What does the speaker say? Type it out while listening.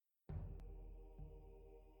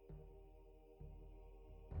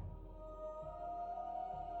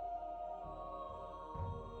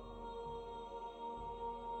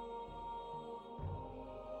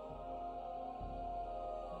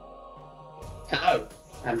Hello,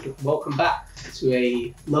 and welcome back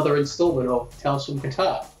to another installment of Tales from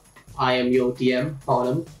Cthulhu. I am your DM,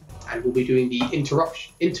 Arnhem, and we'll be doing the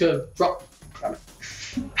Introductions.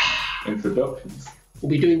 We'll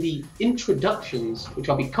be doing the introductions, which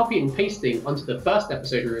I'll be copying and pasting onto the first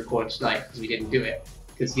episode we recorded tonight, because we didn't do it,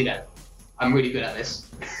 because, I'm really good at this.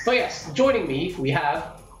 But yes, joining me, we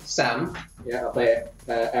have Sam. Yeah, I'll play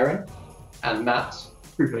Aaron. And Matt.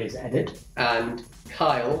 Who plays Edit. And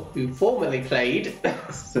Kyle, who formerly played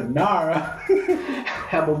Sonara.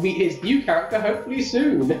 and will meet his new character hopefully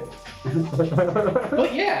soon. But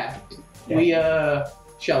we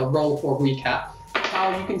shall roll for a recap.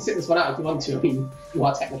 Kyle, you can sit this one out if you want to. I mean, you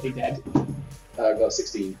are technically dead. I got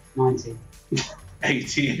 16. 19.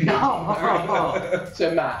 18. No!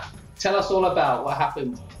 So Matt, tell us all about what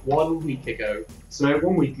happened 1 week ago. So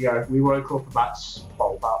 1 week ago, we woke up about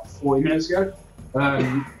 40 minutes ago.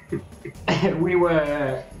 We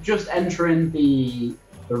were just entering the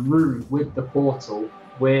room with the portal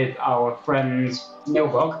with our friend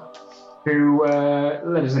Nilbog, who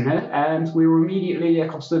led us in here, and we were immediately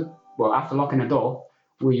accosted. Well, after locking the door,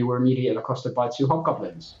 we were immediately accosted by 2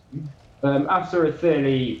 hobgoblins. After a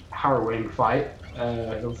fairly harrowing fight,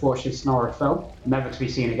 unfortunately Sonara fell, never to be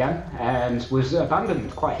seen again, and was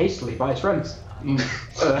abandoned quite hastily by his friends.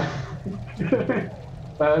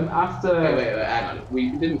 After Wait, hang on.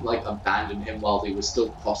 We didn't abandon him while it was still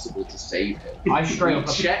possible to save him. I straight We up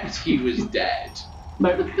checked he was dead.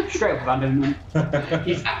 No, straight up abandonment.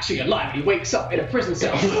 He's actually alive. He wakes up in a prison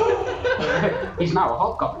cell. He's now a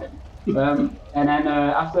hobgoblin. And then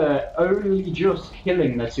after only just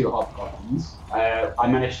killing the 2 hobgoblins, I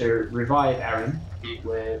managed to revive Aaron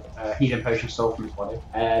with a healing potion stole from his body,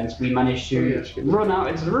 and we managed to run out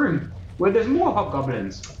into the room where there's more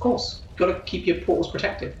hobgoblins. Of course, got to keep your portals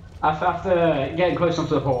protected. After getting close enough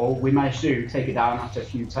to the portal, we managed to take it down after a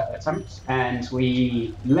few attempts, and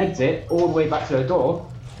we legged it all the way back to the door,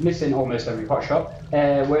 missing almost every pot shot,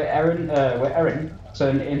 where Aaron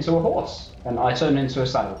turned into a horse, and I turned into a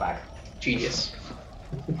saddlebag. Genius.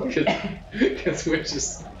 Because we're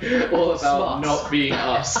just all about Smart. not being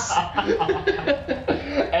us.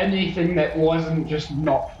 Anything that wasn't just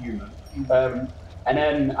not human. And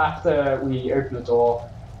then after we opened the door,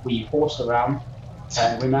 we horsed around,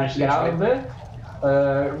 and we managed to get out of there,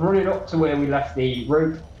 running up to where we left the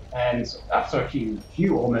rope, and after a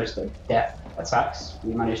few almost death attacks,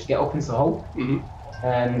 we managed to get up into the hole,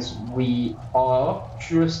 and we are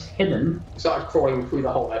just hidden. Started crawling through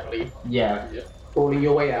the hole, I believe. Yeah. Crawling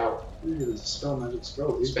your way out. There's a spell magic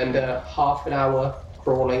scroll. You spend a half an hour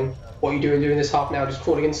crawling. What are you doing during this half an hour? Just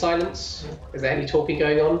crawling in silence? Is there any talking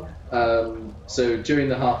going on? So during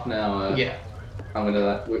the half an hour, Yeah.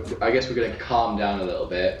 I guess we're gonna calm down a little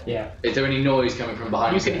bit. Yeah. Is there any noise coming from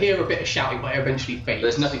behind You us? can hear a bit of shouting, but it eventually fades.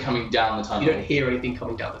 There's nothing coming down the tunnel. You don't hear anything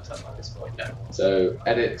coming down the tunnel at this point, no. So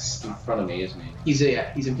Edit's in front of me, isn't he? He's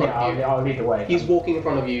in front of you. I'll lead the way. He's walking in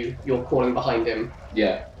front of you, you're crawling behind him.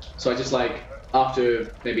 Yeah. So I just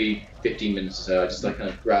after maybe 15 minutes or so, I just kind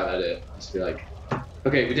of grab at it, just be like,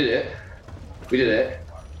 okay, we did it. We Yeah.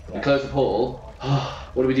 closed the portal.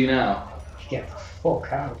 What do we do now? Get the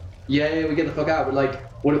fuck out. Yeah, we get the fuck out.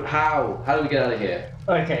 But how? How do we get out of here?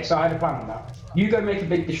 Okay, so I had a plan on that. You go make a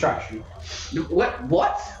big distraction.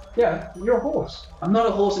 What? Yeah, you're a horse. I'm not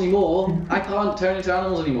a horse anymore. I can't turn into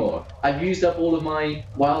animals anymore. I've used up all of my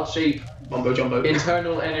wild shape Mumbo jumbo.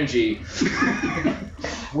 internal energy.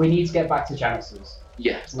 We need to get back to Janice's.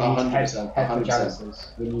 Yes, We need to 100%. head for 100%.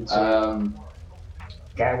 Janice's. We need to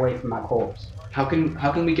get away from that corpse. How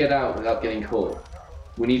can we get out without getting caught?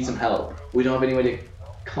 We need some help. We don't have any way to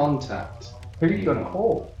contact. Who are you gonna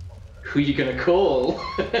call? Who are you gonna call?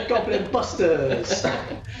 Goblin Busters!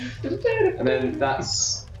 And then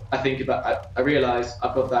that's, I realise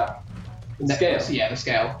I've got that scale. Yeah, the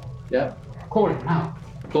scale. Yeah, Call him now.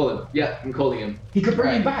 call him. Yeah, I'm calling him. He could bring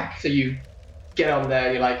Right. him back. So you get on there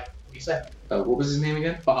and you're like, what do you say? Oh, what was his name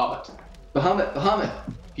again? Bahamut. Bahamut. A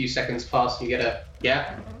few seconds pass and you get a,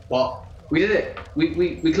 yeah, what? We did it. We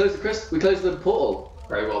closed the portal.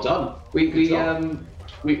 Very well done. We job.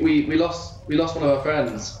 lost one of our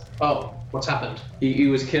friends. Oh, what's happened? He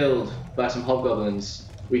was killed by some hobgoblins.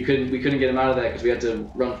 We couldn't get him out of there because we had to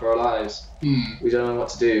run for our lives. We don't know what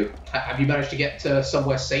to do. Have you managed to get to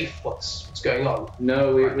somewhere safe? What's going on?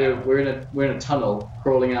 No, Right now. we're in a tunnel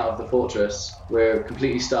crawling out of the fortress. We're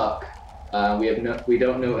completely stuck. We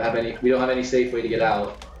don't have any safe way to get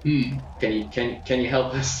out. Can you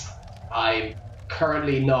help us? I'm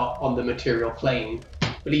currently not on the material plane.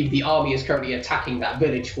 I believe the army is currently attacking that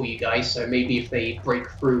village for you guys, so maybe if they break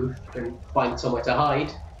through and find somewhere to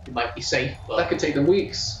hide, it might be safe, but That could take them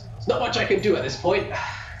weeks. there's not much I can do at this point.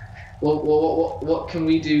 What can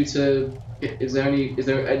we do to? Is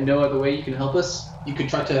there no other way you can help us? You could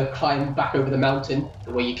try to climb back over the mountain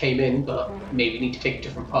the way you came in, but maybe need to take a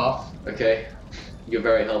different path. Okay, you're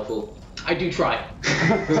very helpful. I do try.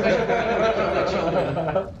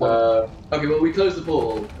 Okay, well we closed the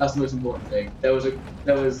portal. That's the most important thing. There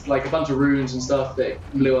was like a bunch of runes and stuff that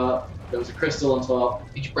blew up. There was a crystal on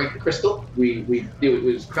top. Did you break the crystal? It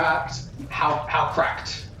was cracked. How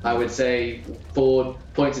cracked? I would say 4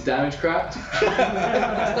 points of damage cracked. It's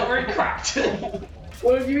not very cracked.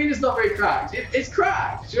 What do you mean it's not very cracked? It's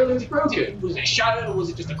cracked. Surely it's broken. Was it shattered or was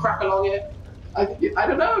it just a crack along it? I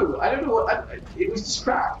don't know. I don't know what. It was just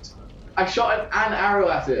cracked. I shot an arrow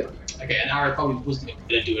at it. Okay, an arrow probably wasn't going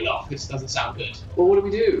to do enough. This doesn't sound good. Well, what do we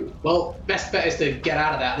do? Well, best bet is to get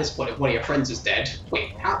out of that at this point if one of your friends is dead.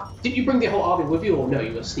 Wait, how? Did you bring the whole army with you or no?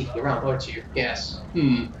 You were sneaking around, weren't you? Yes.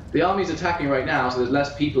 The army's attacking right now, so there's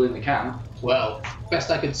less people in the camp. Well, best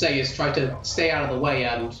I could say is try to stay out of the way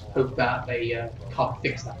and hope that they can't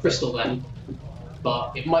fix that crystal then.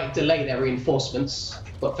 But it might delay their reinforcements.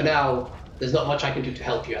 But for now, there's not much I can do to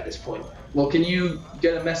help you at this point. Well, can you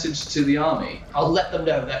get a message to the army? I'll let them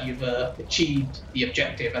know that you've achieved the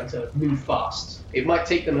objective and to move fast. It might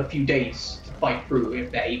take them a few days to fight through if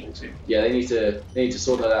they're able to. Yeah, they need to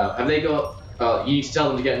sort that out. Have they got? You need to tell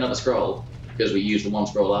them to get another scroll because we used the one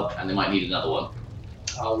scroll up, and they might need another one.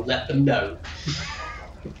 I'll let them know.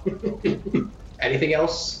 Anything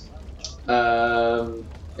else?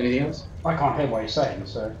 Anything else? I can't hear what you're saying,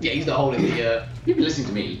 so. Yeah, he's not holding the. You've been listening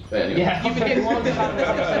to me, but anyway. Yeah. You've been getting one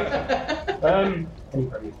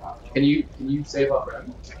Can you save our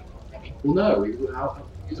friend? Well, no.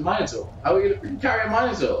 He's a Minotaur. How are we going to carry a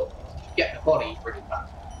Minotaur? Get the body, bring it back.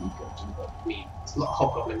 I mean, there's a lot of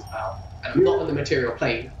hobgoblins about, and I'm not on the material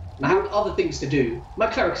plane. I have other things to do. My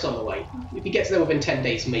cleric's on the way. If he gets there within 10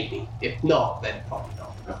 days, maybe. If not, then probably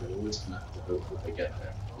not. Okay, we're just gonna have to hope that they get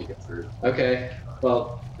there. They get through. Okay.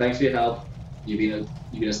 Well, thanks for your help. You've been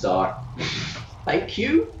a star. Thank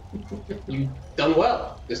you. You've done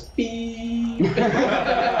well. Just beep. Thanks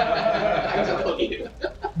a lot, you.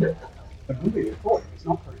 The movie recording is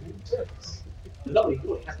not very good service. Lovely,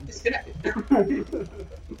 cool. It has been disconnected.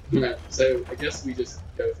 Right, so I guess we just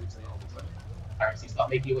go through to the end. Alright, so you start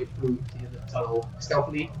making your way through the tunnel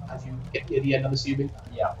stealthily as you get near the end, I'm assuming.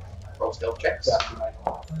 Yeah. Roll stealth checks. Definitely.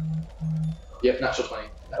 Yep, natural 20.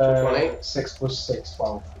 Natural 20. 6 plus 6,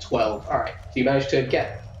 12. 12. Alright, so you manage to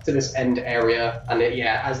get to this end area, and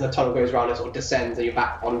as the tunnel goes around, it sort of descends, and you're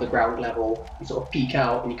back on the ground level. You sort of peek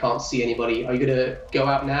out, and you can't see anybody. Are you going to go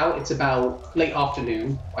out now? It's about late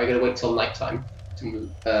afternoon. Or are you going to wait till nighttime to move?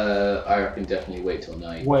 I reckon definitely wait till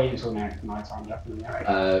night. Wait until night time, definitely. Alright.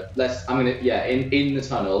 In the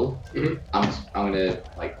tunnel, Mhm. I'm gonna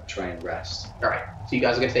like try and rest. Alright, so you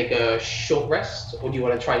guys are going to take a short rest, or do you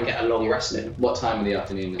want to try and get a long rest in? What time in the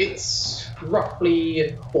afternoon is it? It's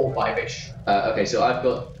roughly 4 or 5-ish. Okay, so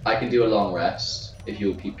I can do a long rest if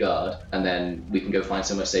you'll keep guard, and then we can go find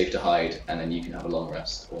somewhere safe to hide, and then you can have a long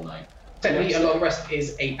rest all night. Technically, a long rest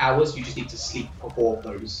is 8 hours. You just need to sleep for 4 of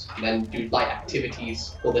those, and then do light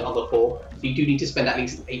activities for the other 4. So you do need to spend at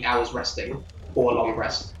least 8 hours resting for a long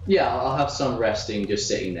rest. Yeah, I'll have some resting, just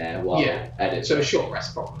sitting there while I edit. So a short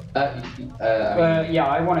rest, probably. Yeah,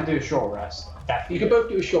 I want to do a short rest. You can both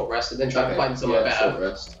do a short rest and then try to find somewhere better. Short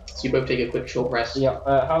rest. So you both take a quick short rest. Yeah,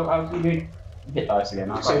 how do you do hit dice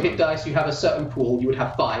again? So hit dice, you have a certain pool. You would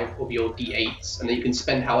have 5 of your d8s, and then you can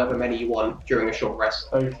spend however many you want during a short rest.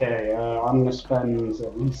 Okay, I'm going to spend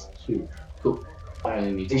at least 2. Cool. I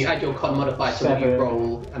only need And you add your con modifier to what you 7.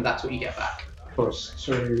 roll, and that's what you get back. Plus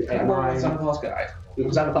 2, 8, Well, 9, it's on the last guide.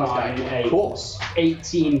 Xanathars guide. 8. Of course.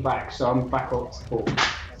 18 back, so I'm back up to 4.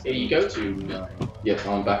 Here you go. To 9. Yep,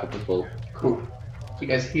 I'm back up to full. Cool. So you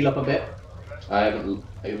guys heal up a bit. I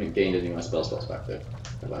haven't gained any of my spell slots back though.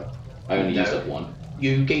 Have I? I only used up 1.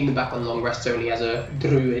 You gain them back on long rests only as a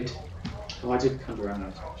druid. Oh, I did conjure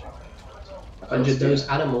animals. 100 those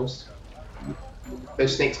animals.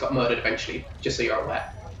 Those snakes got murdered eventually, just so you're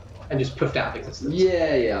aware. And just puffed out of existence.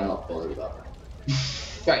 Yeah, I'm not bothered about that.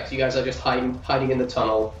 Right, so you guys are just hiding in the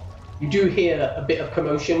tunnel. You do hear a bit of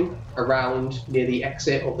commotion around near the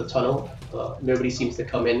exit of the tunnel, but nobody seems to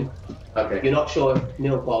come in. Okay. You're not sure if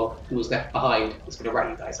Nilbog, who was left behind, is going to rat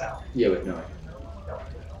you guys out. Yeah, wait, no.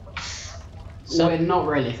 So we're not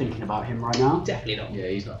really thinking about him right now. Definitely not. Yeah,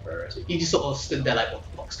 he's not priority. He just sort of stood there like, what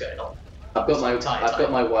the fuck's going on? I've got my Tired, I've got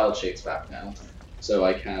my wild shapes back now, so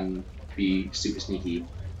I can be super sneaky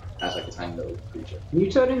as like a tiny little creature. Can you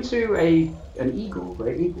turn into an eagle,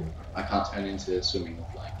 great eagle? I can't turn into swimming or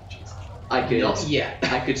flying creatures. I could Not yet.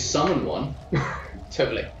 I could summon one.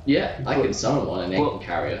 Totally. Yeah, I could summon one and they can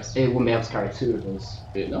carry us. It wouldn't be able to carry 2 of us.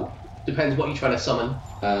 Could it not? Depends what you're trying to summon.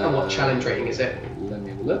 And what challenge rating is it? Let me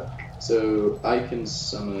have a look. So I can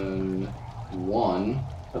summon one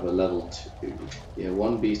of a level 2. Yeah,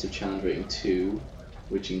 one beast of challenge rating 2,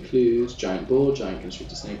 which includes giant boar, giant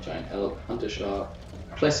constrictor snake, giant elk, hunter shark,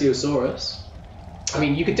 plesiosaurus. I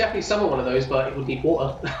mean, you could definitely summon one of those, but it would need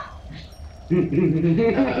water.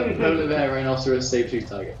 Polar bear, rhinoceros, saber-tooth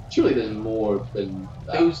tiger. Surely there's more than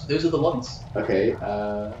that. Those are the ones. Okay.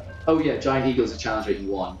 Oh yeah, giant eagles are challenge rating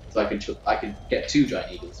 1, so I could get 2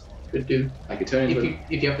 giant eagles. Could do. I could turn into.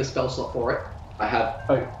 If you have the spell slot for it. I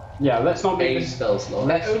have Yeah, let's not make a this. spell slot.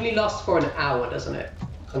 That only lasts for an hour, doesn't it?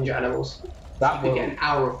 Conjure animals. That You could will get an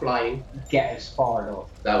hour of flying. get us far enough.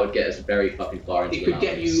 That would get us very fucking far into It the could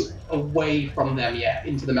get mountains. you away from them,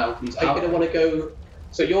 into the mountains. Are you going to want to go?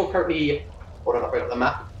 So you're currently. Hold on, I'll bring up the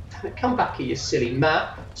map. Come back here, you silly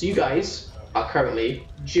map. So you guys are currently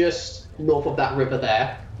just north of that river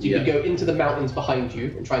there. So you could go into the mountains behind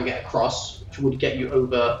you and try and get across, which would get you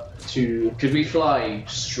over to. Could we fly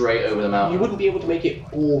straight over the mountain? You wouldn't be able to make it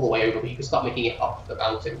all the way over, but you could start making it up the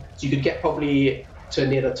mountain. So you could get probably to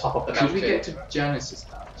near the top of the Could mountain. we get to Janice's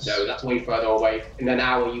house? No, that's way further away. In an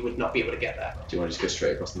hour, you would not be able to get there. Do you want to just go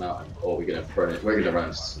straight across the mountain, or are we gonna run it? We're gonna run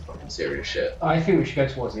into some fucking serious shit. I think we should go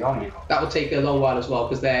towards the army. That would take a long while as well,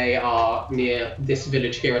 because they are near this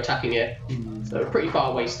village here attacking it. So pretty far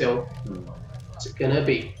away still. What's it gonna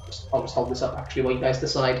be? I'll just hold this up actually while you guys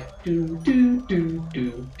decide. Do do do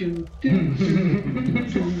do do do do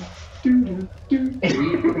do do.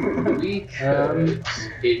 We could,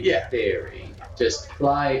 in theory, just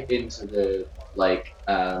fly into the fly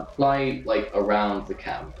around the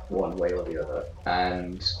camp one way or the other,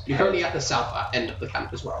 and You're currently at the south end of the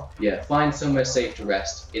camp as well. yeah, find somewhere safe to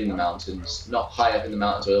rest in the mountains. Not high up in the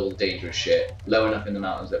mountains where all the dangerous shit. Low enough in the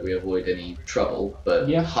mountains that we avoid any trouble, but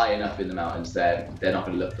high enough in the mountains that they're not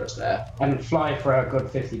going to look for us there. And fly for a good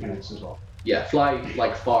 50 minutes as well. Yeah,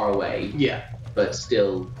 fly far away, Yeah. but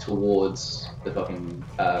still towards the fucking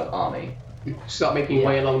army. Start making your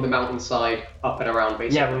way along the mountainside, up and around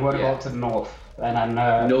basically. Yeah, we want to go up to the north. And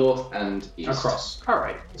then North and east. Across.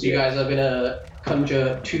 Alright. So you guys are gonna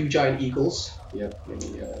conjure 2 giant eagles. Yep, let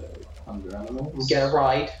me conjure animals. Get a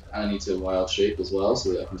ride. And I need to wild shape as well,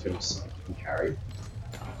 so that I can turn into something I can carry.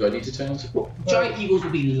 Do I need to turn into... Giant eagles will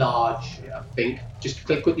be large, I think. Just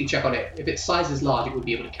quickly check on it. If its size is large, it would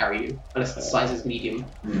be able to carry you. Unless its size is medium.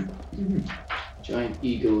 Giant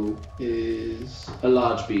eagle is a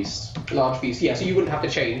large beast. Large beast, yeah, so you wouldn't have to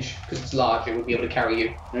change, because it's large, it would be able to carry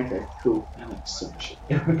you. Okay, cool. And that's so much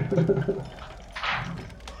shit.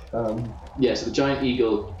 yeah, so the giant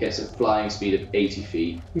eagle gets a flying speed of 80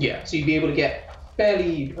 feet. Yeah, so you'd be able to get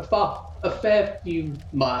a fair few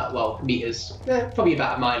meters, probably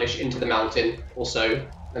about a mile-ish into the mountain or so,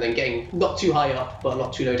 and then getting not too high up, but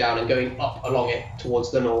not too low down, and going up along it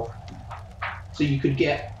towards the north. So you could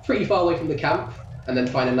get pretty far away from the camp, and then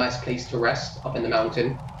find a nice place to rest up in the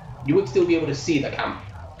mountain. You would still be able to see the camp,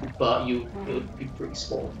 but it would be pretty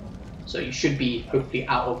small. So you should be hopefully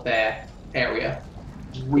out of their area.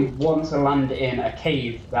 we want to land in a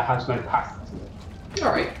cave that has no path to it.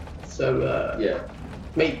 Alright, so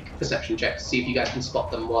make perception checks, see if you guys can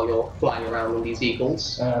spot them while you're flying around on these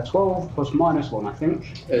eagles. 12 plus -1, I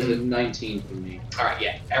think. There's a 19 for me. Alright,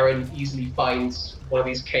 yeah. Aaron easily finds one of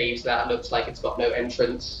these caves that looks like it's got no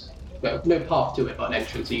entrance. Well, no path to it, but an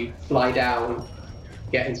entrance. So you fly down,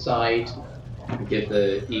 get inside. Give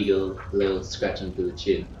the eagle a little scratch under the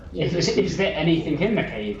chin. Is there anything in the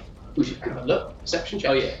cave? We should Have a look. Perception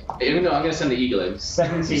check. Oh yeah. No, I'm going to send the eagle in.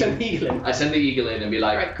 17. Send the eagle in. I send the eagle in and be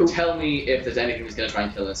like, Alright, cool. tell me if there's anything that's going to try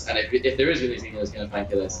and kill us, and if there is anything that's going to try and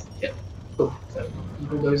kill us, kill. Cool. So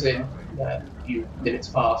eagle goes in, a few minutes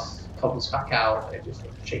pass, comes back out, and it just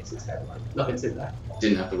shakes its head like nothing's in there.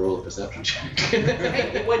 Didn't have to roll a perception check.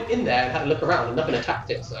 Hey, it went in there and had a look around and nothing attacked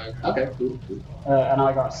it, so. Okay, cool. And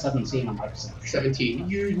I got 17 on my perception. 17.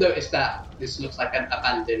 You notice that this looks like an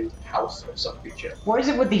abandoned house of some creature. What is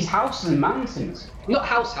it with these houses and mountains? Not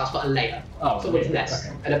house, but a lair. Oh, Someone's yeah, nest.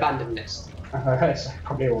 okay. An abandoned nest. It's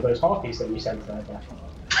probably all those harpies that you sent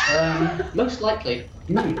there. Most likely.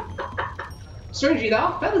 No. Strangely, there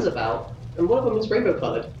are feathers about, and one of them is rainbow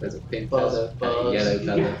coloured. There's a pink Buzz, feather, buzz. a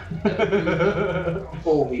yellow feather.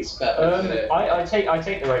 All these feathers. I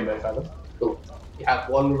take the rainbow feather. Cool. You have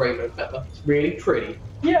one rainbow feather. It's really pretty.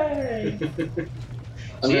 Yay! I'm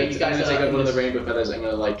So going you to guys take are up one of the in rainbow feathers and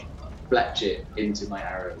I'm going to fletch it into my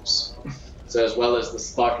arrows. So as well as the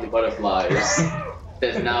sparkly butterflies,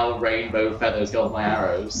 there's now rainbow feathers on my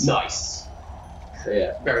arrows. Nice. So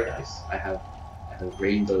yeah, Very nice. I have a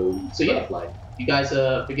rainbow So yeah. butterfly. You guys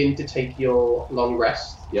begin to take your long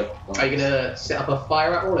rest. Yep. Are you gonna set up a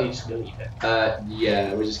fire at all, or are you just gonna leave it?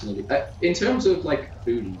 Yeah, we're just gonna be. In terms of like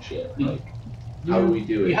food and shit, like how are we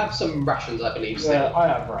doing? You have some rations, I believe. So Yeah, I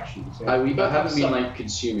have rations. Yeah. We both haven't have been some. like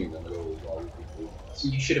consuming them at all while we've been doing this.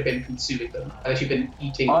 you should have been consuming them, unless you've been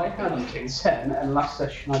eating. I had eating. 10, and last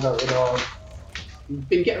session I got rid of You've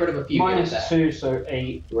been getting rid of a few. here and there. -2, so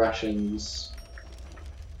 8. Rations.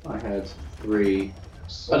 I had 3.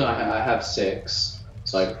 So Oh no, I have 6.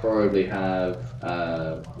 So I probably have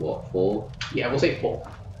 4? Yeah, we'll say 4.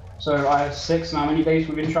 So I have 6, and how many days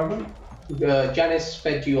we've been travelling? Janice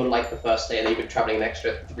fed you on like the first day, and then you've been traveling an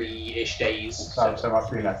extra 3-ish days. So I have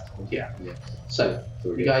 3 left. So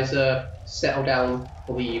you guys settle down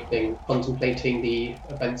for the evening, contemplating the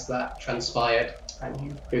events that transpired, and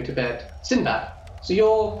you go to bed. Sinbad, so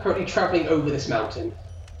you're currently traveling over this mountain.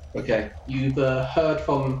 Okay. You've heard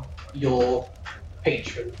from your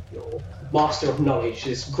patron, your master of knowledge,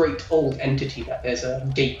 this great old entity, that there's a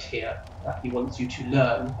gate here that he wants you to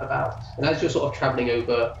learn about. And as you're sort of traveling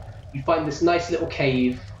over, you find this nice little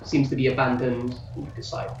cave, seems to be abandoned, and you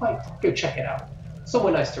decide, right, go check it out.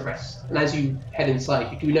 Somewhere nice to rest. And as you head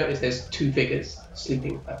inside, you do notice there's 2 figures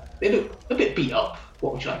sleeping there. They look a bit beat up.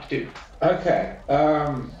 What would you like to do? Okay.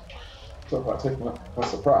 Talk about taking me by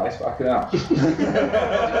surprise, but I can help.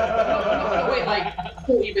 Wait like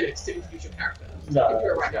 40 minutes to introduce your character. No. If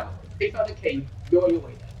you're right now, they found a cave, you're on your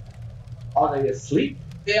way there. Are they asleep?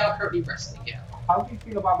 They are currently resting, yeah. How do you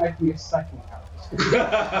feel about making a second character?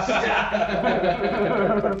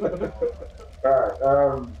 Alright,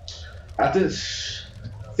 I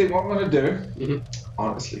think what I'm gonna do, Mhm.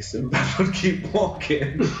 honestly, Sinbad would keep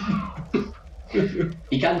walking.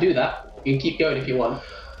 You can do that. You can keep going if you want.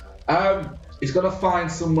 He's gonna find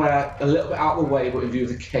somewhere a little bit out of the way, but in view of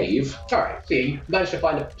the cave. Alright, so you managed to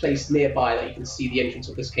find a place nearby that you can see the entrance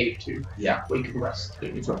of this cave to, Yeah. where you can rest.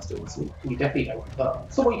 Don't need to rest it, sleep. You definitely don't.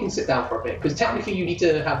 But somewhere you can sit down for a bit, because technically you need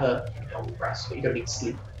to have a long rest, but you don't need to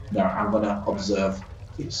sleep. No, I'm gonna observe.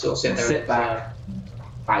 You just sort of sit there Sit and back.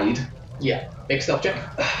 Hide. Yeah. Make a stealth check.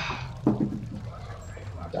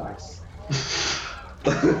 Dice.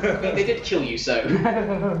 They did kill you, so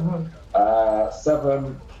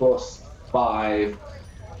 7 plus 5,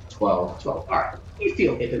 12. 12. Alright. You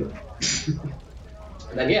feel hidden.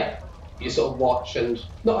 And then yeah, you sort of watch and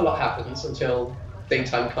not a lot happens until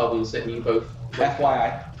daytime comes and you both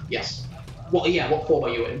FYI, Yes. What form are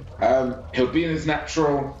you in? he'll be in his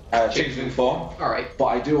natural changeling form, Alright. but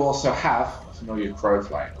I do also have a familiar crow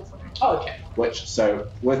flying with me. Oh, okay. Which, so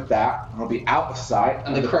with that, I'll be out of sight,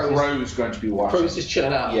 And the crow's- crow's going to be watching. Crow's just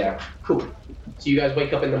chilling out. Yeah. Cool. So you guys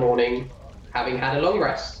wake up in the morning having had a long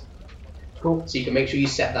rest. Cool. So you can make sure you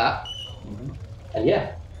set that. And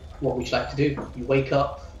yeah, what would you like to do? You wake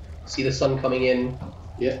up, see the sun coming in.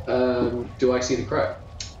 Yeah. Do I see the crow?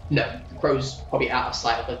 No, the crow's probably out of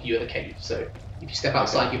sight of the view of the cave. So if you step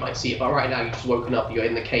outside, you might see it. But right now, you've just woken up. You're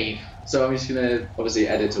in the cave. So I'm just gonna obviously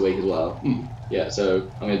edit to wake as well. Mm. Yeah. So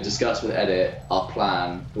I'm gonna discuss with Edit our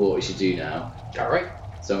plan for what we should do now. All right.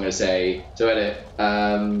 So I'm gonna say, so Edit.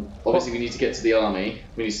 Obviously we need to get to the army.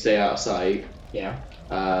 We need to stay out of sight. Yeah.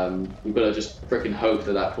 We've got to just freaking hope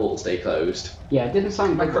that portal stay closed. Yeah, it didn't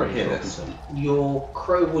sound like I can't very hear short this. concern. Your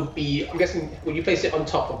crow would be. I'm guessing. Would you place it on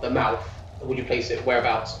top of the mouth, or would you place it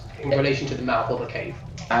whereabouts in relation to the mouth of the cave?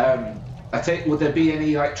 I take. Would there be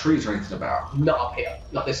any like trees or anything about? Not up here.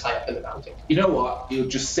 Not this high up in the mountain. You know what? He'll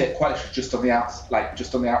just sit quite literally just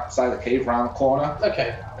on the outside of the cave, around the corner,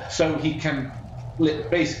 Okay. so he can.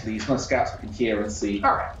 Basically, he's going to scout so he can hear and see.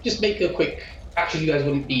 All right. Just make a quick. Actually, you guys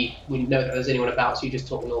wouldn't know that there's anyone about, so you just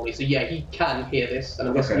talk normally. So yeah, he can hear this, and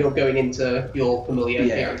I'm guessing Okay. you're going into your familiar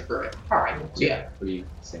Yeah. hearing through it. All right. So yeah. Pretty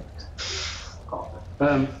sick.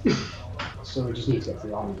 So we just need to get to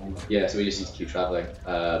the army then. Yeah. So we just need to keep traveling.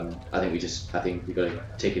 I think we've got to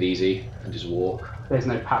take it easy and just walk. There's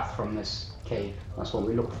no path from this cave. That's what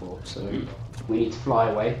we look for. So we need to fly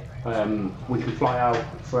away. We can fly out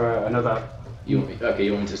for another. You want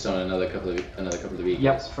me to summon another couple of weeks?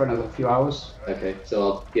 Yep, for another few hours, Okay.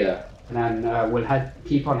 So and then we'll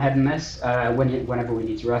keep on heading this. Whenever we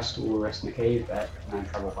need to rest, we'll rest in the cave and then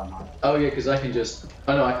travel by night. Oh yeah, because I can just.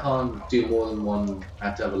 Oh no, I can't do more than one. I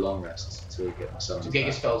have to have a long rest to get my summons To get your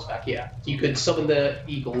back. spells back, yeah. You could summon the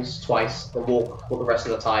eagles twice, then walk for the rest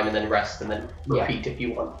of the time, and then rest, and then repeat if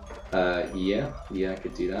you want. Yeah, I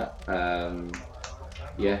could do that.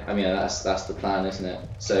 Yeah, I mean that's the plan, isn't it?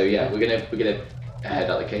 So yeah, we're gonna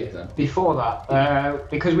head out the cave then. Before that,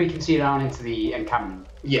 because we can see down into the encampment,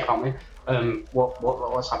 Yeah. can't we?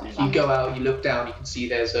 What's happening? So you now? go out, you look down, you can see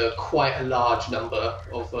there's quite a large number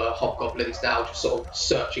of hobgoblins now just sort of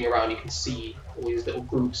searching around. You can see all these little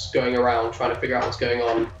groups going around trying to figure out what's going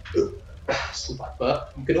on.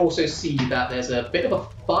 but you can also see that there's a bit of a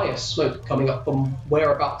fire smoke coming up from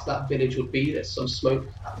whereabouts that village would be. There's some smoke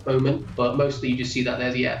at the moment, but mostly you just see that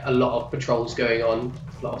there's a lot of patrols going on,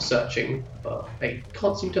 a lot of searching, but they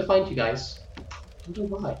can't seem to find you guys. I don't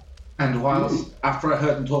know why. And whilst, after I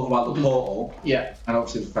heard them talk about the portal, Yeah. and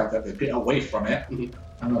obviously the fact that they've been away from it, Mhm.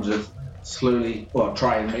 I'm going to just slowly,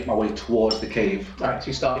 try and make my way towards the cave Alright, so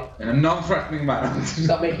you start in a non-threatening manner.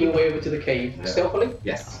 making your way over to the cave Yeah. stealthily.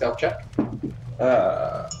 Yes. Stealth check.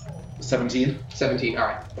 17. 17,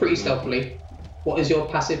 alright. Pretty stealthily. What is your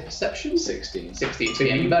passive perception? 16. 16. So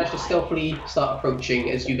yeah, you managed to stealthily start approaching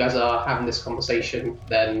as you guys are having this conversation.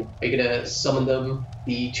 Then are you gonna summon them,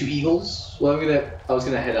 the two eagles? Well, I was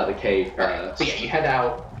gonna head out the cave first. So yeah, you head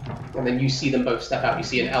out, and then you see them both step out. You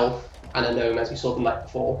see an elf and a gnome as you saw them night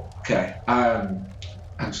before. Okay. And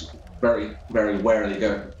just very, very warily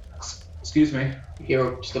go, excuse me. You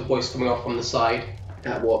hear just a voice coming off from the side.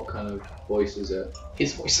 What kind of voice is it?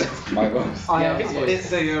 His voice. My voice. Yeah, his voice.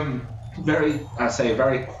 It's a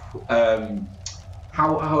very,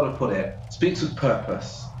 how to put it? Speaks with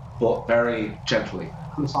purpose, but very gently.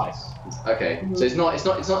 Concise. Okay, so it's not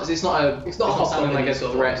hostile sounding like a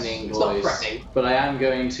sort of threatening voice. voice. It's not threatening. But I am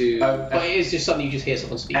going to. But it is just something you just hear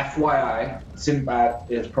someone speak. FYI, Sinbad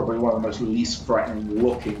is probably one of the most least threatening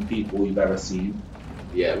looking people you've ever seen.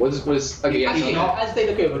 Yeah. What is? Okay. Yeah. Actually, so as they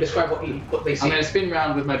look over, describe what they see. I'm going to spin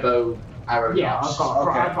round with my bow arrow. Yeah, notch. I've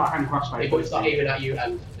got a hand crossbow. They both start aiming at you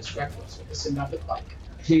and describe what the Sinbad look like.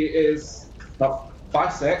 He is about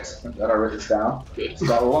 5'6", and I wrote this down. Good. He's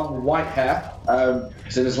got long white hair.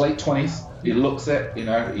 He's in his late 20s. He looks it,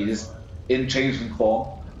 he's in changeling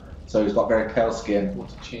form. So he's got very pale skin. What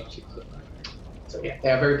to change it? So yeah, they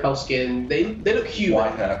are very pale skin. They look human,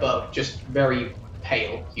 White hair. but just very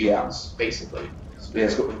pale humans, basically. Yeah,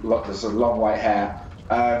 he's got this long white hair.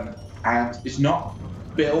 And it's not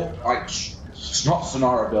built, it's not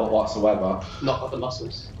Sonara built whatsoever. Not got the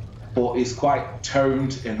muscles. But he's quite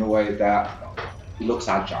toned in the way that he looks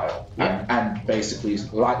agile. Yeah. And basically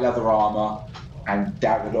he's light leather armor and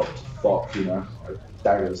daggered up to fuck,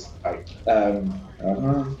 daggers.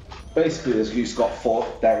 Basically he's got 4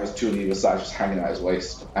 daggers, 2 on either side, just hanging out his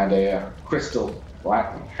waist, and a crystal,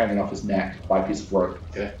 hanging off his neck by a piece of rope.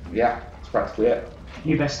 Okay. Yeah, that's practically it.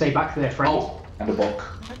 You best stay back there, friend. Oh, And a book.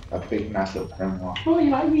 A big, nice little grimoire. Oh, you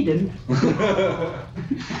like reading?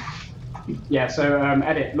 Yeah, so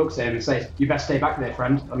Edit looks at him and says, you best stay back there,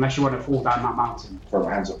 friend, unless you want to fall down that mountain. Throw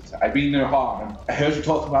my hands up. I mean no harm. I heard you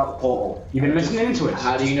talk about the portal. You've been listening to it?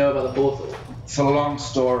 How do you know about the portal? It's a long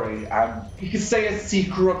story. You could say a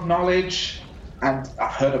seeker of knowledge. And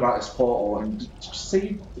I've heard about this portal. And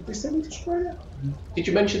did they say we destroyed it? did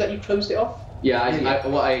you mention that you closed it off? Yeah.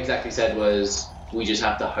 What I exactly said was we just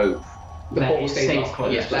have to hope The That portal it stays stays off.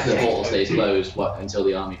 closed. Yeah, that that the stays portal closed. stays closed until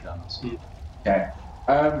the army comes. Okay.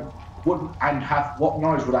 What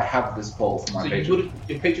knowledge would I have of this portal for my So patron?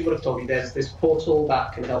 your patron would have told you there's this portal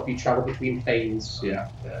that can help you travel between planes. Yeah.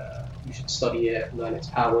 You should study it, learn its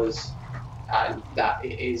powers, and that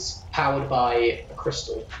it is powered by a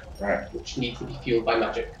crystal, Right. which needs to be fueled by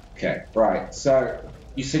magic. Okay. Right. So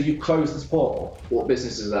you said you closed this portal. What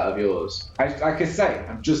business is that of yours? Like I say,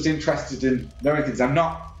 I'm just interested in knowing things. I'm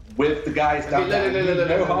not with the guys down there.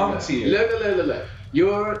 No harm to you. No.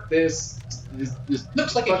 You're this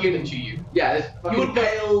Looks like a human to you. yeah, this fucking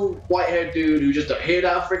pale white-haired dude who just appeared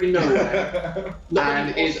out of freaking nowhere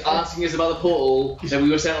and is asking us about the portal that we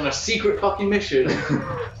were sent on a secret fucking mission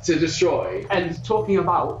to destroy. And talking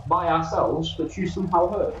about by ourselves, which you somehow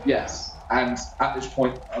heard. Yes. And at this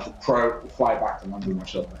point, the crow will fly back and under my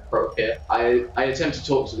shoulder. Crow here. I attempt to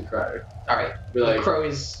talk to the crow. Alright. Be like, The crow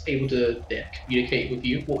is able to communicate with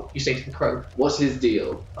you. What you say to the crow? what's his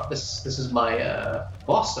deal? This is my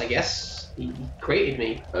boss, I guess. He created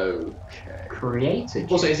me. Okay. Created.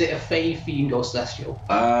 Also, is it a fey, fiend, or celestial?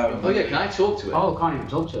 Oh yeah, can I talk to it? Oh, can't even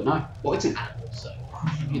talk to it, no. Well, it's an animal, so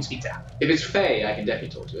you can speak to animals. If it's Fae, I can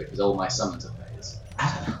definitely talk to it because all my summons are Faes.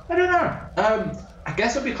 I don't know. I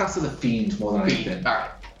guess it'd be classed as a fiend more than anything.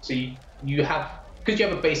 Alright. So you have, because you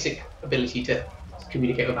have a basic ability to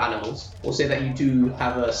communicate with animals, we'll say that you do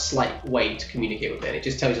have a slight way to communicate with it. It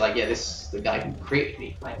just tells you, like, yeah, this is the guy who created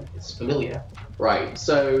me. Like, it's familiar. Right,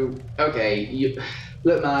 so, okay,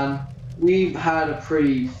 look man, we've had a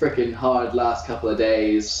pretty freaking hard last couple of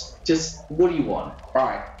days. Just, what do you want?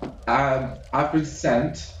 Right. I've been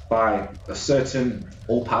sent by a certain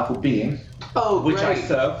all-powerful being, Oh, which I great.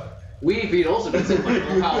 serve. We've been also been sent by an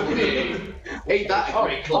all-powerful being. Ain't that a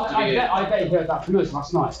great club to be in? I bet you heard that from us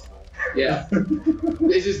last night. Yeah.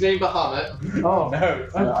 Is his name Bahamut? Oh, No.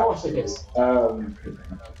 of course it is. Fucking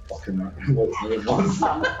what's the name was?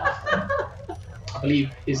 I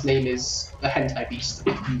believe his name is the Hentai Beast.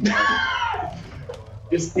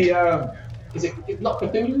 It's the Is it not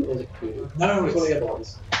Cthulhu or is it Cthulhu? no, It's one of the it's, other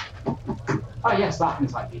ones. Oh yes, that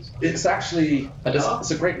inside piece. it's actually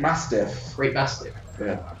it's a great mastiff. Great Mastiff.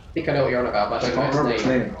 Yeah. I think I know what you're on about, but I I don't can't know remember his its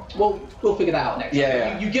name. name. Well, we'll figure that out next Yeah,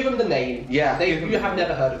 time. You give them the name. Yeah. You have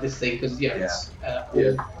never heard of this thing because it's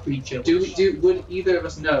Yeah. creature. Would either of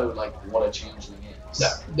us know like what a changeling is?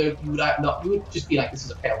 No, you would not. You would just be like, this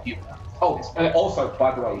is a pale human. Oh, also,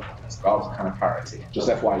 by the way, I was a kind of parody. Just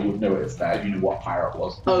FYI, you would know it's there if you knew what pirate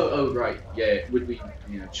was. Oh, right. Yeah. Would we?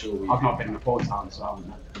 Yeah, sure. We. I've not been in the port town, so I don't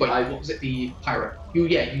know. Wait, what was it? The pirate? You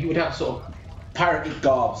would have sort of Pirate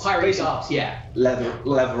garbs. pirate Basically, garbs, yeah.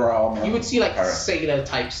 leather armor. You would see like Pirate. sailor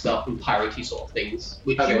type stuff and piratey sort of things,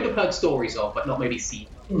 which Okay. you would have heard stories of, but not maybe seen.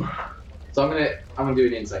 So I'm gonna do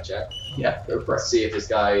an insight check. Yeah, go for it. See if this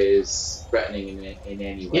guy is threatening in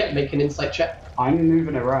any way. Yeah, make an insight check. I'm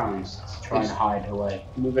moving around to try and hide away.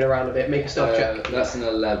 Moving around a bit, make a stealth check. That's an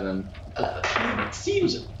 11.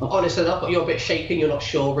 Seems honest enough, but you're a bit shaken, you're not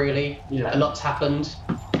sure really. Yeah. A lot's happened.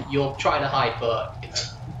 You're trying to hide, but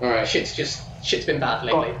All right. shit's been bad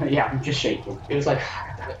lately. Oh, yeah, I'm just shaking. It was like,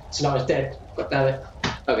 damn it, Sonara's dead. God damn it.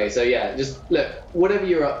 Okay, so yeah, just look. Whatever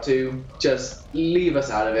you're up to, just leave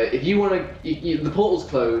us out of it. If you want to, the portal's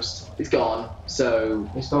closed. It's gone. So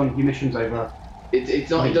It's done. Your mission's over.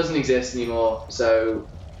 it's not. It doesn't exist anymore. So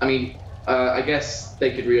I mean, I guess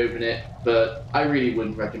they could reopen it, but I really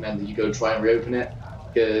wouldn't recommend that you go try and reopen it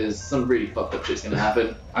because some really fucked up shit's gonna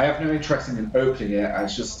happen. I have no interest in opening it. I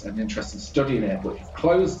was just an interest in studying it. But if you've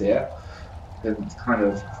closed it, then it's kind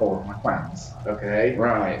of forward my plans. Okay.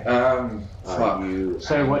 Right. Fuck.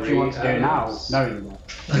 So what do you want to do now? No.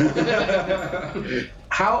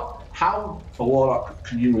 How a warlock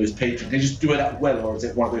can you as patron? Can you just do it at will, or is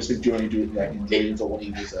it one of those things you only do it like in dreams, or what do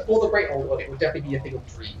you use it? For the Great Old One, it would definitely be a thing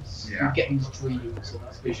of dreams. Yeah. You get these dreams and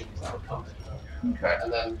these visions that would come to you, Okay.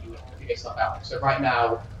 and then you would figure stuff out. So right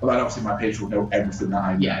now, Well, then obviously my patron will know everything that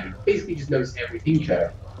I know. yeah, basically just knows everything Okay.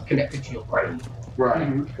 connected to your brain. Right.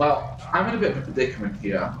 Mhm. Well, I'm in a bit of a predicament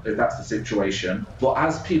here, if that's the situation. But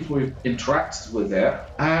as people who've interacted with it,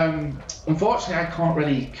 unfortunately, I can't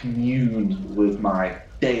really commune with my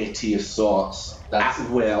deity of sorts That's at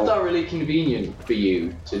will. thoroughly convenient for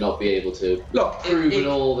you to not be able to Look, prove at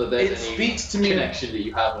all that there's it any speaks to me. connection that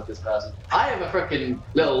you have with this person. I have a freaking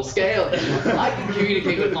little scale here. I can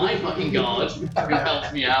communicate with my fucking god, who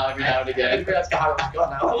helps me out every now and again. That's how it's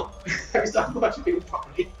gone now. Have you started worshipping him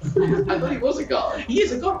properly? I thought he was a god. He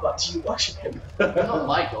is a god, but do you worship him? Not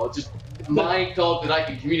my god, just my god that I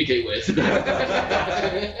can communicate with.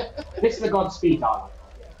 This is the Godspeed dial.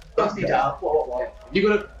 Dusty down. What? You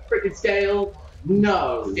got a freaking scale?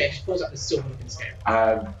 No. Yeah, she pulls up the silver looking scale.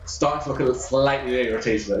 I'm starting to look a little slightly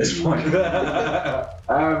irritated at this point.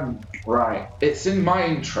 Right. It's in my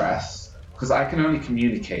interest, because I can only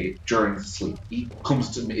communicate during sleep. He comes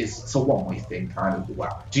to me, it's a one-way thing, kind of.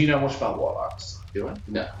 Wow. Do you know much about warlocks? Do I?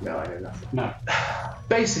 No, I know nothing. No.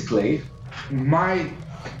 Basically, my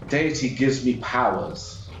deity gives me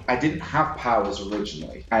powers. I didn't have powers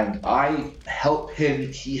originally, and I help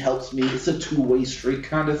him, he helps me. It's a two-way street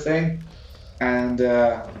kind of thing. And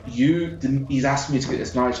he's asked me to get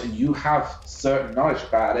this knowledge, and you have certain knowledge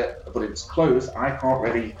about it, but it's closed. I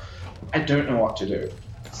don't know what to do.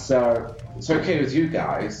 So it's okay with you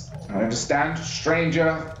guys. I understand,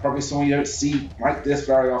 stranger, probably someone you don't see like this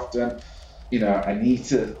very often. You know, I need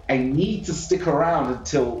to stick around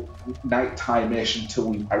until nighttime-ish,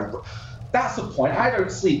 until that's the point. I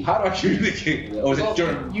don't sleep. How do I communicate with it? Or is it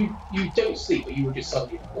during? You don't sleep, but you would just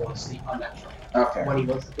suddenly fall asleep unnaturally Okay. when he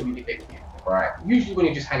wants to communicate with you. Right. Usually when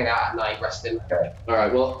you're just hanging out at night, resting. Okay. All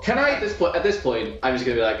right. Well, at this point, I'm just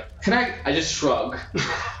gonna be like, I just shrug,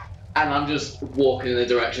 and I'm just walking in the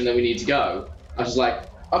direction that we need to go. I'm just like,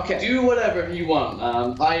 Okay. do whatever you want.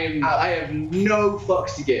 I have no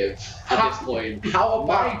fucks to give at this point. How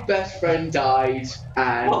My about? best friend died,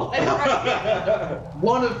 and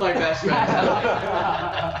one of my best friends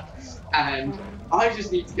died, and I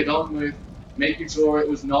just need to get on with making sure it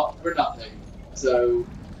was not for nothing. So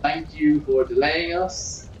thank you for delaying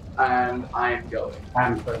us, and I am going.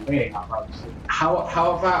 And for being upright. How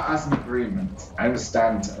about as an agreement? I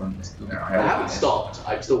understand, and I haven't stopped.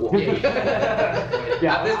 I'm still walking.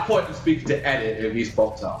 Yeah, At this point, I'm speaking to Edit if he's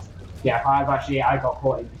popped off. Yeah, I got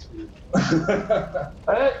caught in between.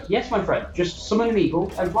 Yes, my friend. Just summon an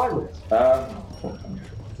eagle and fly with it.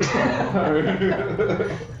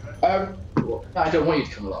 I don't want you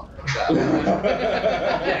to come along.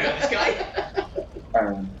 Yeah, this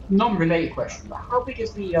guy. Non-related question, but how big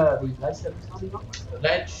is the ledge that we're standing on? The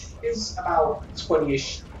ledge is about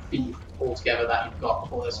 20-ish be all together that you've got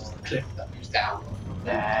before this was the cliff that moves down.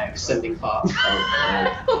 Descending fast.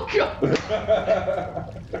 Oh god!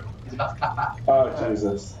 He's about to clap back. Oh,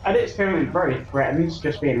 Jesus. And it's feeling very threatened,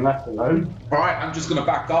 just being left alone. Alright, I'm just gonna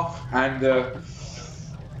back off and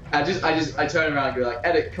I turn around and go like,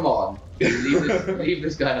 Edit, come on. Leave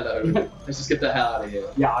this guy alone. Let's just get the hell out of here.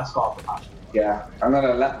 Yeah, I start with that. yeah, I'm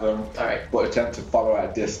gonna let them Alright, but attempt to follow at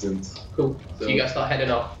a distance. cool. So you guys start heading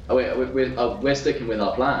off. Oh wait, we're sticking with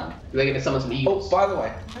our plan. They're going to summon some Oh, eagles. by the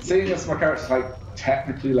way, seeing as my character's like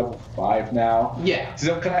technically level 5 now, Yeah.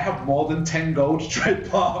 so can I have more than 10 gold to trade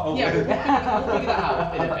part Yeah, with? we'll figure that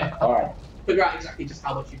out in a bit. Alright. Figure out exactly just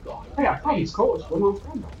how much you've got. Hey, I played his course when I was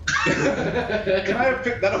friend. Can I have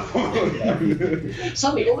picked that up?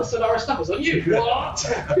 Suddenly, all of a sudden, our stuff was on you. What?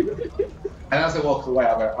 And as I walk away,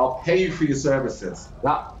 I'll pay you for your services.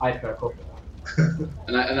 That I perk up.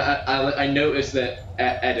 And I noticed that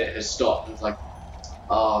Edit has stopped. And it's like,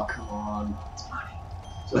 oh come on, it's money.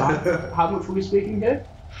 So how much were we speaking here?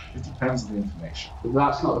 It depends on the information.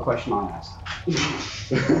 That's not the question I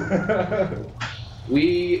asked.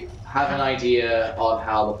 We have an idea on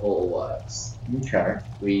how the portal works. Okay.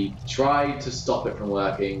 We tried to stop it from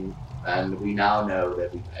working, and we now know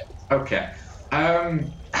that we failed. Okay.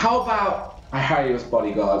 How about I hire you as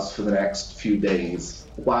bodyguards for the next few days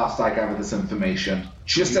whilst I gather this information,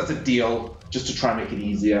 just as a deal, just to try and make it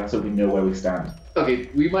easier so we know where we stand. Okay,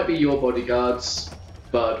 we might be your bodyguards,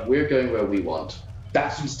 but we're going where we want.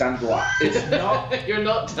 That's understandable. It's not. You're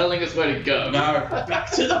not telling us where to go. No. Back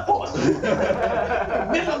to the horse.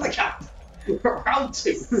 Middle of the camp. Round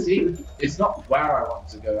 2. See? It's not where I want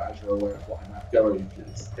to go, as you're aware of what I'm at. Go where you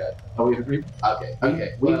please. Okay. Are we agreed? Okay.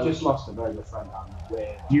 We've Well, just lost a very good friend down there,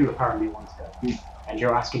 where you apparently want to go. And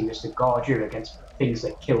you're asking us to guard you against things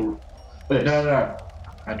that kill us. No.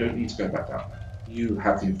 I don't need to go back down there. You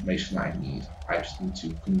have the information that I need. I just need to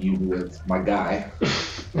commune with my guy.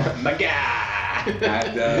 my guy.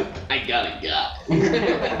 And, I got a guy.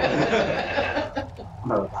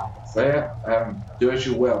 No, that. So yeah, do as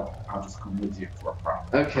you will. I'll just come with you for a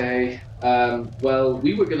problem. Okay. Well,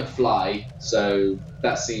 we were gonna fly, so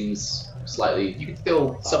that seems slightly. You could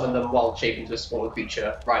still summon them wild shape into a smaller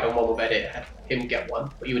creature, ride on one with Edit, and have him get one.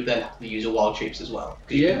 But you would then have to use your wild shapes as well.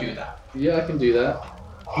 'Cause you Yeah. can do that. Yeah, I can do that.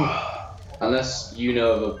 Unless you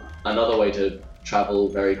know of another way to travel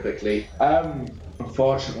very quickly.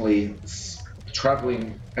 Unfortunately,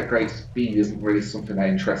 traveling at great speed isn't really something that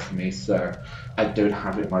interests me, so I don't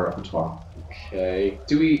have it in my repertoire. Okay.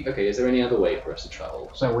 Is there any other way for us to travel?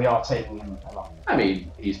 So we are taking him along. I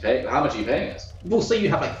mean, he's paying. How much are you paying us? We'll say you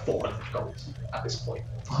have like 400 gold at this point.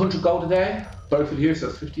 100 gold a day, both of you, so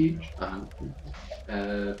that's 50 each.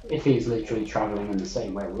 If he's literally travelling in the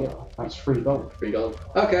same way we are, that's free gold. $3.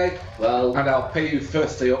 Okay. Well. And I'll pay you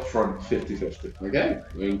first day up front 50-50. Okay.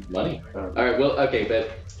 I mean, money. All right. Well. Okay,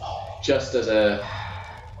 but just as a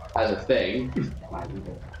thing. What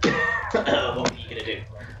are you gonna do?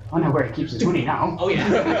 I know where he keeps his money now. Oh yeah.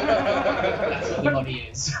 That's what the money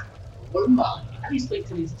is. What money? And he's waiting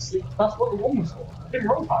till he's asleep. That's what the one was for. I didn't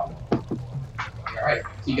roll pilot. Alright,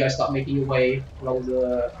 so you guys start making your way along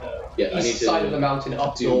the Yeah, I need east to side of the mountain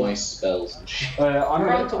up Do to my spells and shit. I'm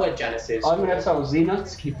around to gonna, where Janice is. I'm gonna tell Xena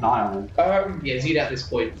to keep an eye on him. Yeah, Zeta at this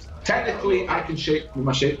point. Technically, I can shape with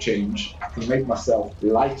my shape change. I can make myself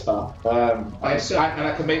lighter.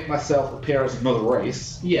 I can make myself appear as another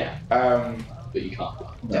race. Yeah, But you can't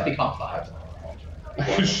fly. definitely can't fly. I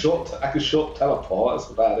can short teleport.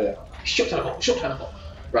 That's about it. Short teleport.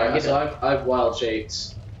 Right. Yeah. So I've wild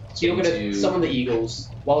shaped. So you're gonna summon the eagles,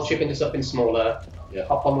 wild shape into something smaller, Yeah.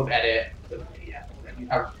 hop on with Edit, yeah, and you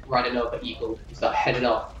have ride another eagle, you start heading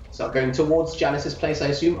off. Start going towards Janice's place, I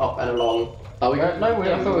assume, up and along. Are we? No,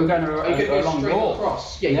 I thought we were going Are you to gonna go along straight north.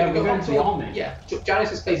 across? Yeah, Yeah, you're we're going going to the army. Yeah,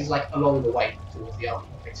 Janice's place is like along the way towards the army,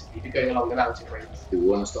 basically. If you're going along the mountain range, Do we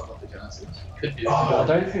want to stop off the Genesis? you could do I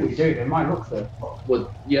don't think we do. They might look for it.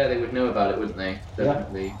 Well, yeah, they would know about it, wouldn't they?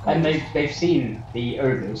 Definitely. And they've seen the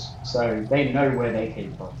ogres, so they know where they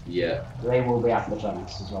came from. Yeah, They will be after the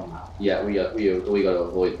giants as well now. yeah, we got to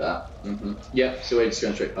avoid that. Yeah, so we're just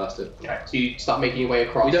going straight past it. Okay, so you start making your way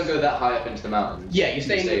across. We don't go that high up into the mountains. Yeah, you're We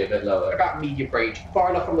staying stay a bit lower. about medium range, far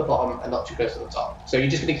enough from the bottom and not too close to the top. So you're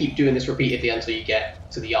just going to keep doing this repeatedly until you get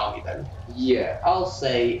to the army then. Yeah. I'll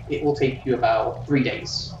say it will take you about 3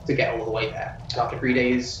 days to get all the way there. And after 3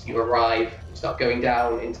 days, you arrive, you start going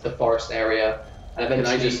down into the forest area, and Can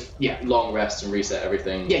eventually... I just Yeah. long rest and reset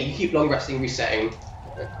everything? Yeah, you keep long resting, resetting,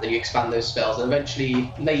 then you expand those spells, and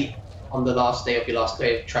eventually, late on the last day of your last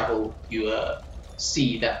day of travel, you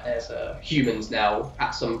see that there's humans now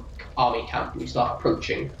at some army camp, and you start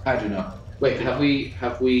approaching. I do not. Wait, have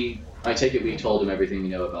we I take it we told him everything we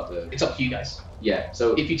know about the. It's up to you guys. Yeah.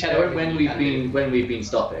 So If you tell him when we've been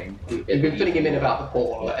stopping, you've been filling him in about the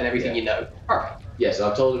portal and everything you know. All right. Yeah, so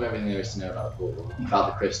I've told him everything there is to know about the portal, about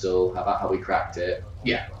the crystal, about how we cracked it.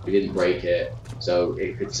 Yeah. We didn't break it, so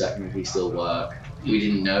it could technically still work. We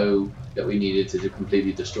didn't know that we needed to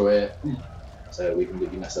completely destroy it, so we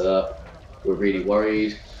completely messed it up. We're really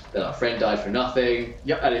worried that our friend died for nothing.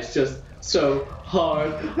 Yep. And it's just so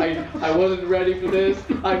hard. I wasn't ready for this.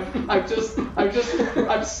 I'm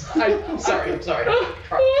sorry.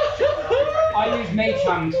 I use Mage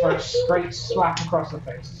Hand for a straight slap across the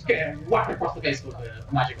face. Yeah, whack across the face with a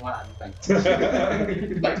magic wand. Thanks.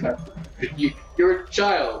 You're a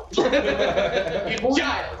child. You're a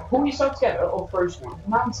child. Pull yourself together or throw someone.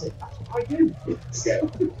 Mount it. That's what I do. Thanks.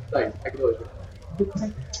 I can always.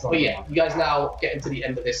 But yeah, you guys now get into the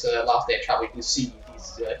end of this last day of travel. You can see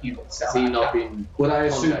these humans. Has he not been Would I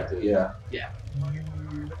assume? contacted? Yeah. You,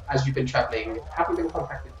 as you've been traveling, haven't been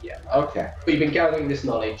contacted yet. Okay. But you've been gathering this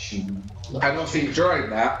knowledge. And obviously during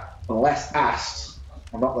that, unless asked,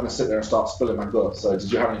 I'm not going to sit there and start spilling my guts. So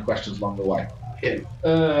did you have any questions along the way? Him.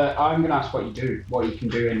 I'm going to ask what you can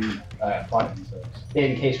do in fighting first,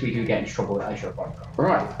 in case we do get into trouble as your fighter.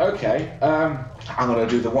 Right. Okay. I'm going to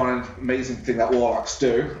do the one amazing thing that warlocks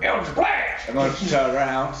do. Eldritch Blast! I'm going to turn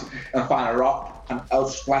around and find a rock and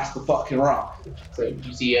Eldritch Blast the fucking rock. So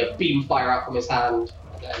you see a beam fire out from his hand.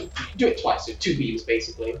 And you do it twice, so 2 beams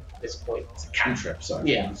basically at this point. It's a cantrip, so.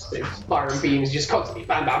 Yeah, so firing beams just constantly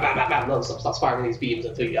bam, bam, bam, bam, bam, non-stop. Starts firing these beams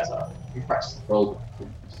until you guys are impressed. Roll.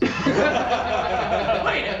 Wait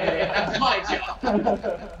a minute, that's my job.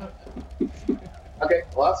 Okay,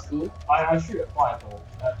 well that's cool. I shoot at fireball.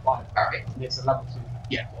 Alright, And it's a level 2.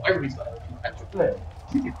 yeah, well, everybody's got a cantrip.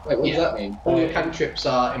 Wait, what does that mean? All your cantrips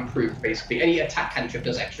are improved basically. Any attack cantrip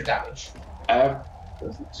does extra damage.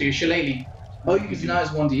 So your shillelagh, Oh, you can now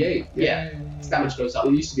it's 1d8. yeah, its damage goes up.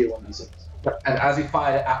 It used to be a 1d6. And as he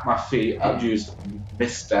fired it at my feet, I've used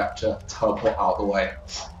misstep to teleport out of the way.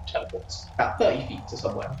 Teleports about 30 feet to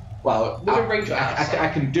somewhere. Well, There's a range of I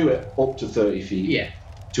can do it up to 30 feet Yeah.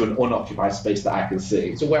 to an unoccupied space that I can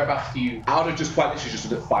see. So whereabouts do you? I would have just quite literally just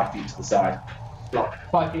done it 5 feet to the side.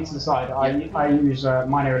 5 feet to the side. I use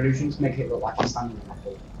minor illusions to make it look like I'm standing on my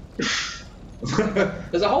feet.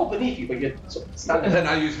 There's a hole beneath you, but you're sort of And standing. then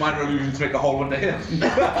I use minor illusion to make a hole under him.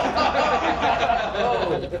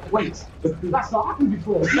 Oh, Wait, that's not happened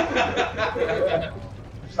before. I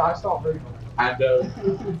start moving. And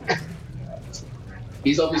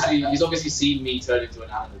he's obviously seen me turn into an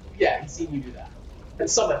animal. yeah, he's seen you do that, and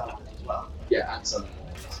summon animals as well. Yeah, and some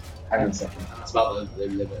animals. Hang on a second. That's about the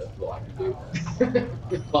limit of what I can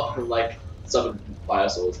do. Apart from like summon fire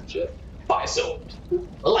swords and shit. Fire sword,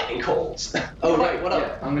 lightning calls. Oh right, what up?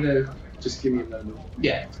 Yeah, I'm gonna just give me a moment.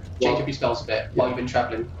 Yeah, change up your spells a bit while you've been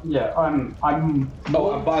traveling. Yeah, I'm.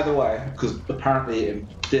 Oh, and by the way, because apparently in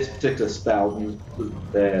this particular spell,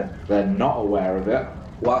 they're not aware of it.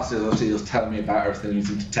 Whilst he was telling me about everything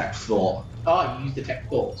using detect thought You use detect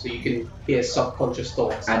thought, so you can hear subconscious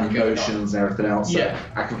thoughts and that are going on. emotions and everything else. So Yeah.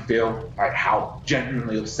 I can feel like how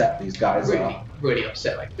genuinely upset these guys are. Really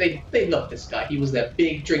upset. Like they love this guy. He was their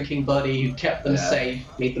big drinking buddy who kept them Yeah. safe,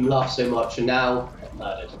 made them laugh so much, and now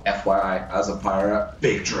murdered. FYI, as a pirate,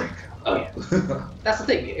 big drink. Oh yeah. That's the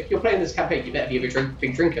thing. If you're playing this campaign, you better be a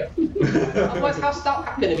big drinker. Otherwise, how's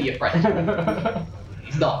Stout going to be your friend?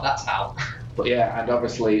 He's not. That's how. But yeah, and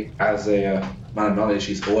obviously, as a man of knowledge,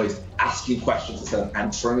 he's always asking questions instead of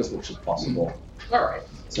answering as much as possible. All right.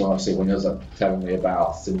 So obviously, when he was telling me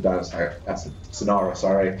about Sonara,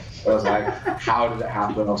 sorry, I was like, how did it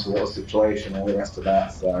happen? Obviously, what was the situation? All the rest of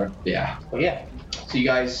that. So yeah. Well, yeah. So you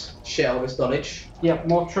guys share all this knowledge. Yeah,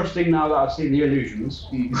 more trusting now that I've seen the illusions.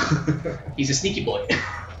 He's a sneaky boy.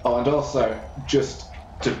 Oh, and also just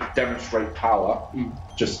to demonstrate power,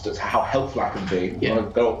 just as how helpful I can be. Yeah. I'm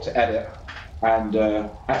gonna go up to Edit. And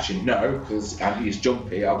actually, no, because he's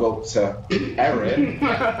jumpy. I'll go up to Erin.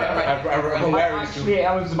 I'm aware he's Actually,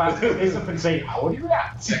 I was about to pick this up and say, how would you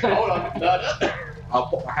react? Hold on. I'll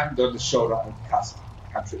put my hand on his shoulder and cast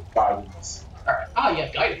cantrip guidance. All right. Ah,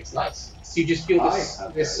 yeah, guidance. Nice. So you just feel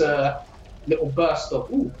this little burst of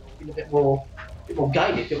feel a bit more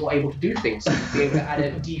guided, a bit more able to do things. So you'll be able to add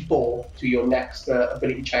a D4 to your next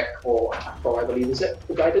ability check or attack roll, I believe, is it?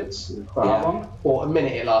 For guidance? For how long? For a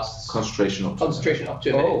minute it lasts. Concentration up. Concentration up to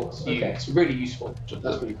a minute. Oh, So okay. it's really useful.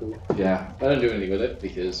 That's pretty cool. Yeah. I don't do anything with it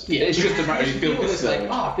because Yeah, It's just a matter of you you feel this this,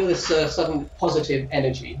 I feel this sudden positive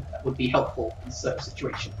energy that would be helpful in certain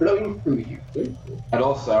situations, flowing through you. And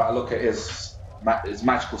also, I look at his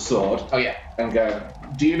magical sword Oh yeah. and go,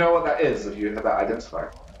 do you know what that is? Have you had that identified?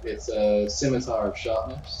 It's a scimitar of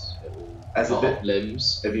sharpness. It will Has it cut been- off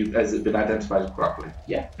limbs. Has it been identified properly?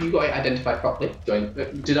 Yeah, you got it identified properly.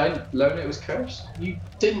 Did I learn it was cursed? You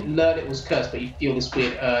didn't learn it was cursed, but you feel this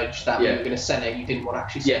weird urge that when Yeah. you were going to send it, you didn't want to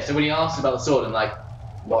actually. Yeah. So when he asked about the sword, I'm like,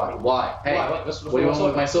 why? Hey, What's what do you want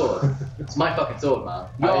with my sword? It's my fucking sword, man.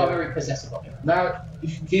 You are very possessive of it. Now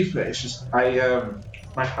you can keep it. It's just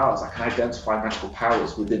my powers. I can identify magical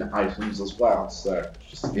powers within items as well. So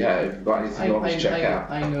just if you've got anything you want me to check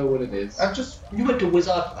out. I know what it is. You went to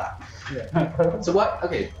Wizard for that. So why?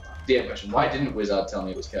 Okay, DM question. Why didn't Wizard tell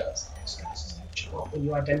me it was cursed? When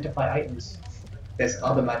you identify items, there's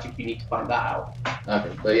other magic you need to find that out.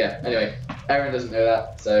 Okay, but yeah. Anyway, Aaron doesn't know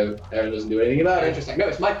that, so Aaron doesn't do anything about it. Interesting. No,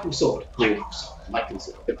 it's Michael's sword. Cool.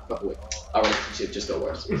 Michael's get the fuck away. Our relationship just got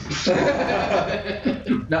worse.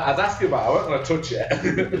 No, I was asking about it. I wasn't going to touch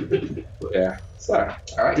it. But yeah. So,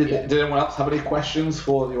 All right. did anyone else have any questions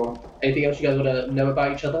for you? Anything else you guys want to know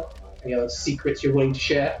about each other? Any other secrets you're willing to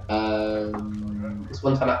share? This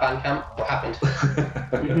one time at band camp, what happened?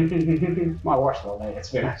 Might watch that later,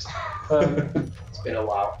 to be honest. It's been a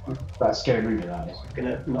while. That scary movie, that is. I'm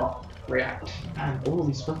gonna not react. And all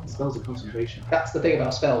these fucking spells are concentration. That's the thing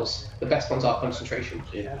about spells. The best ones are concentration.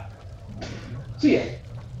 Yeah. So yeah,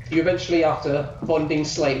 you eventually, after bonding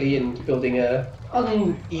slightly and building a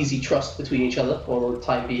uneasy trust between each other for the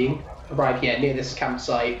time being, arrive here near this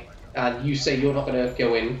campsite. And you say you're not going to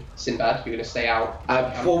go in, Sinbad. You're going to stay out.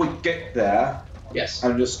 Before we get there, Yes.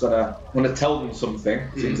 I'm just gonna tell them something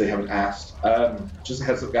since they haven't asked. Just a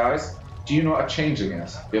heads up, guys. Do you know what a changeling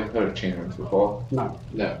is? Have you ever heard of changelings before? No.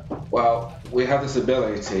 No. Well, we have this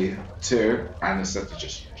ability to, and essentially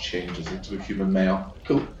just changes into a human male.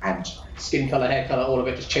 Cool. And Skin color, hair color, all of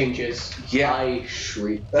it just changes. yeah, I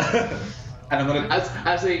shriek. and I'm gonna.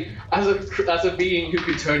 As a being who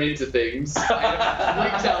can turn into things, I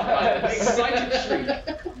freaked out by an excited shriek.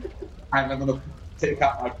 And I'm gonna take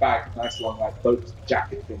out my bag, a nice long like boat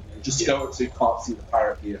jacket thing, just so you can't see the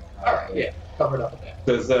pirate gear. Alright, yeah. Cover it up a bit.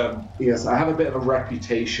 Because yes, I have a bit of a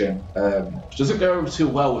reputation, which doesn't go too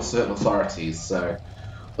well with certain authorities. So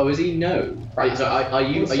Oh, is he known? Right. So are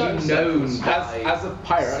you known by as a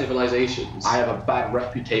pirate, civilizations? I have a bad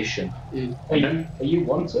reputation. Are you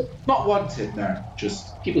wanted? Not wanted, no.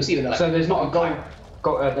 Just People see them, they're like, So there's not a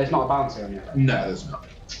there's not a bounty on you. no, there's not.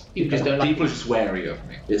 people just don't like People are just wary of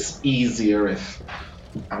me. It's easier if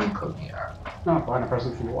I'm incognito. No, find a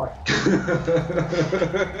present for your wife.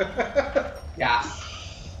 Yeah.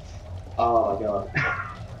 Oh my god.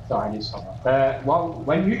 Sorry, I need to stop that. Well,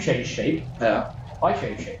 when you change shape, Yeah. I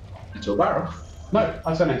change shape. Into a barrel. No,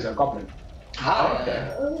 I turn into a goblin.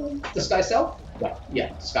 Disguise self? Yeah.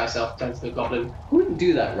 Yeah, disguise self turns to a goblin. Who wouldn't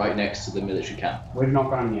do that right next to the military camp? We've not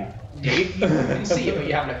gone yet. Yeah, you can see it, but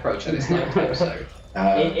you haven't approached it. It's not close, so.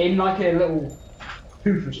 In like a little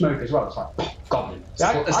poof of smoke as well. It's like goblin.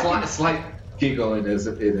 A slight giggle in his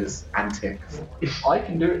antics. I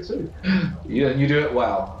can do it too. You do it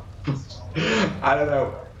well. I don't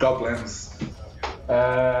know. Goblins.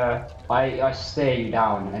 I stare you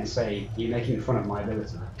down and say, you're making fun of my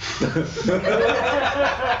ability.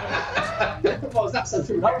 What was that? So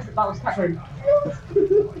through That was Catherine.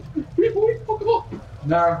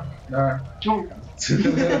 No.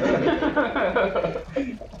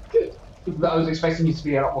 I was expecting you to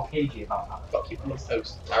be a lot more cagey about that. Got to keep them on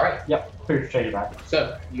toast. Alright. Yep, poof, change it back.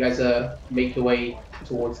 So, you guys make your way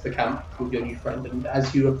towards the camp with your new friend, and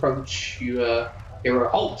as you approach, you hear a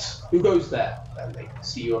halt. Who goes there? And they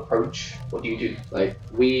see you approach. What do you do? Like,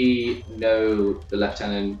 we know the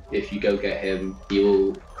lieutenant. If you go get him, he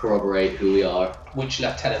will corroborate who we are. Which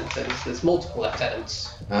lieutenant? There's multiple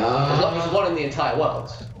lieutenants. There's Ah. not just one in the entire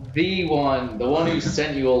world. The one who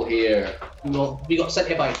sent you all here. Well, we got sent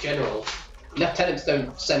here by a general. Lieutenants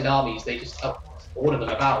don't send armies, they just order them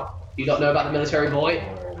about. You don't know about the military boy?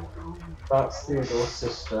 That's Theodore's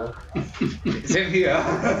sister. It's in here.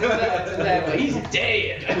 It's in there, but he's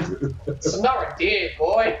dead. It's not a dead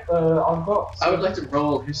boy. I've got. I would like to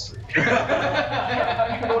roll history. You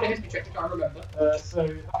can roll a history check if I remember. So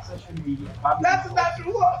that's actually. That's a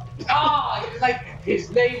natural one. Like his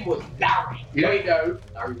name was Larry. Yeah. Wait, no.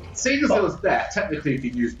 Larry. Seeing as I was there, technically you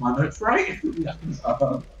can use my notes, right? I've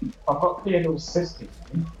got Theodore's sister.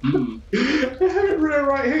 I have it written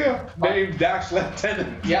right here. Name dash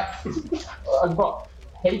lieutenant. Yep. I've got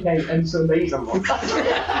Hey and so laser one.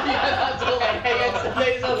 Yeah, that's all. Hey, it's the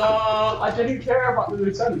laser law. I didn't care about the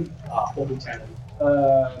lieutenant. Poor lieutenant.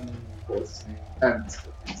 What's his name? And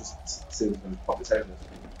just see if we can pop his head.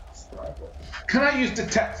 Can I use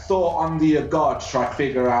detect thought on the guard to try to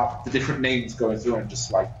figure out the different names going through and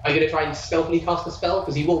just like. Are you going to try and stealthily cast a spell?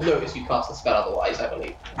 Because he will notice you cast a spell otherwise, I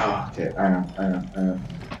believe. Oh, okay, I am.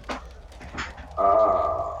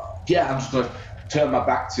 Yeah, I'm just gonna turn my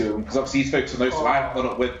back to him because obviously he's focused on those, so I haven't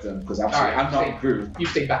gone up with them because Alright, I'm not stay- in group. You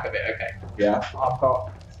stay back a bit, okay. Yeah. I've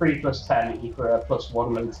got 3 plus 10 equal plus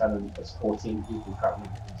 1 lieutenant plus 14 equal traveling.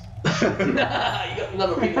 You got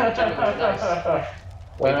another people in general, nice.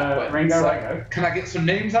 Way back when. Ringo So- Rango. Can I get some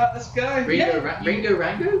names out of this guy? Ringo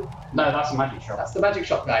Rango? No, that's a magic shot. That's the magic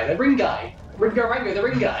shop guy, the ring guy. Ringo Rango, the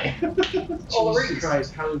ring guy. All the rings.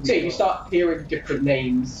 Christ, how So you start hearing different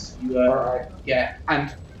names. You Alright. yeah.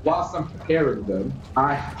 And whilst I'm preparing them,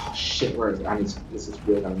 oh shit, where is it? This is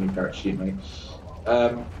weird. I need to sheet, mate.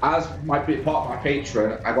 As my part of my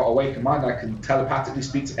patron, I got Awakened Mind. I can telepathically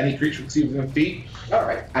speak to any creature we see within feet, All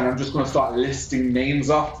right. and I'm just going to start listing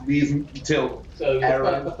names off these until. So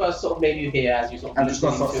Aaron. the first sort of name you hear as you sort of I'm just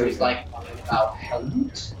gonna listening start to is like about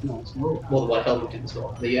Helmut. No, it's more. More than one Helmut in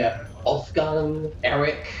sort of the Wolfgang,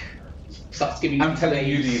 Eric. Starts giving. I'm telling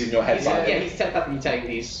you these in your head. Yeah, he's telepathically telling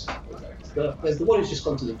these. There's the one who's just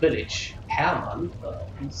gone to the village, Hermann.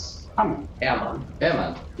 Hammond. Hermann.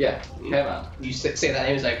 Hairman. Yeah, Hairman. You say that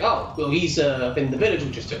name, he's like, oh, well, he's in the village we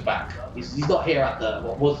just took back. He's not here at the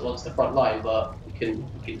what was once the front line, but we can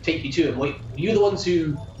take you to him. Wait, you're the ones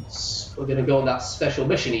who were going to go on that special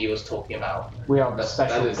mission he was talking about. We are the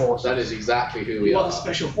special forces. That is exactly who We we are are. the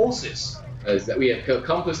special forces. Is that we have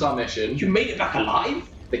accomplished our mission. You made it back alive?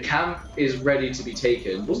 The camp is ready to be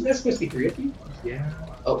taken. Wasn't there supposed to be 3 of you? Yeah.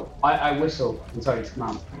 Oh. I whistle and tell you to come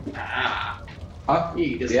out. Ah.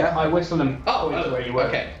 He does. Yeah. I whistle and Oh, point to where you were.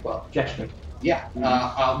 okay. Well, Gesture. yeah.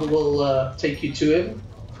 We will take you to him,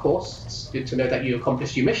 of course. It's good to know that you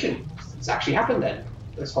accomplished your mission. It's actually happened then.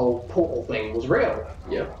 This whole portal thing was real.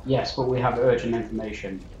 Yep. Yes, but we have urgent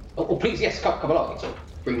information. Oh, please, yes, come along. So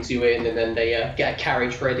brings you in, and then they get a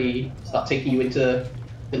carriage ready, start taking you into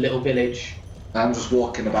the little village. I'm just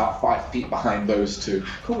walking about 5 feet behind those two.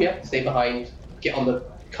 Cool, yeah. Stay behind. Get on the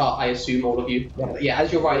cart, I assume, all of you. Yeah,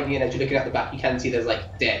 as you're riding in, as you're looking at the back, you can see there's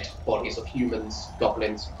like dead bodies of humans,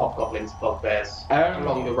 goblins, hobgoblins, bugbears.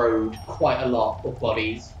 Along the road, quite a lot of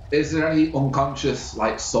bodies. Is there any unconscious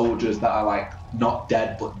like soldiers that are like not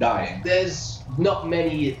dead but dying? There's not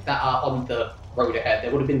many that are on the road ahead.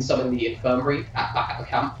 There would have been some in the infirmary back at the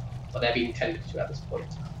camp, but they're being tended to at this point.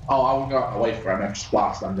 Oh, I won't go out away from them just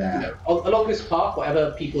whilst I'm there. Along this path,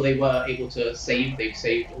 whatever people they were able to save, they've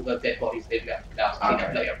saved. All the dead bodies they've left now to clean up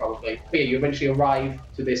Okay. later, probably. But yeah, you eventually arrive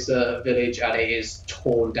to this village, and it is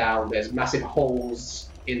torn down. There's massive holes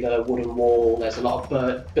in the wooden wall. There's a lot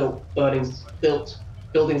of buildings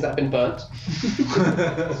that have been burnt.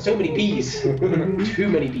 So many bees. Too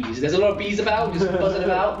many bees. There's a lot of bees about, just buzzing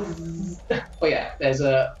about. But yeah, there's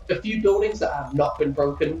a few buildings that have not been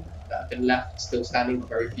broken, that have been left still standing, but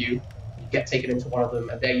very few. You get taken into one of them,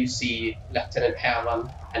 and there you see Lieutenant Hermann,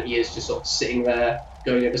 and he is just sort of sitting there,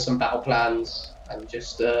 going over some battle plans, and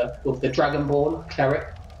just with the Dragonborn cleric,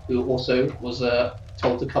 who also was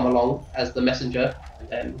told to come along as the messenger, and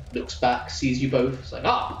then looks back, sees you both, it's like,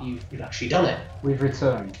 you've actually done it. We've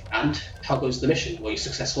returned. And how goes the mission? Were you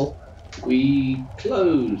successful? We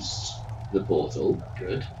closed the portal.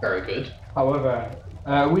 Good, very good. However,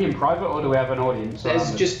 are we in private or do we have an audience? There's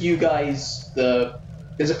around us? just you guys.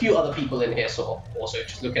 There's a few other people in here, sort of, also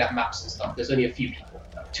just looking at maps and stuff. There's only a few people,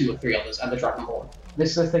 2 or 3 others, and the Dragonborn.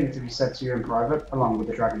 This is a thing to be said to you in private, along with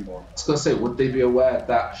the Dragonborn. I was gonna say, would they be aware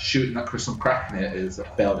that shooting at Crystal Cracking it is a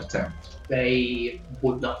failed attempt? They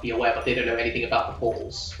would not be aware, but they don't know anything about the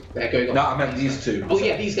portals. They're going on. No, I meant these two. Oh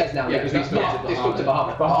yeah, these guys now. Yeah, because we they spoke spoke to to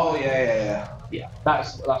Bahamut. Oh yeah.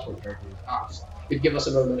 That's what we're doing. Could give us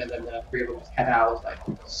a moment, and then the 3 of them just head out. Like,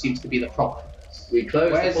 seems to be the problem. We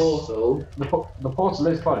closed Where's- the portal, The portal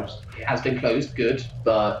is closed. It has been closed. Good.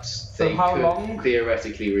 but they how could long?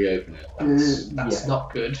 theoretically reopen it. That's Yeah.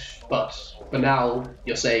 not good. But for now,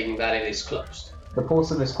 you're saying that it is closed. The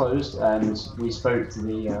portal is closed, and we spoke to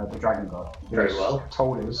the Dragon God. who Very has well.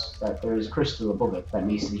 Told us that there is crystal above it that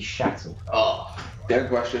needs to be shattered. Oh, The other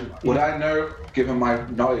question: would I know, given my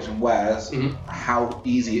knowledge and wares, Mhm. how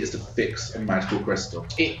easy it is to fix a magical crystal?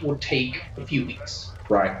 it would take a few weeks.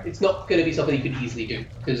 Right. It's not going to be something you could easily do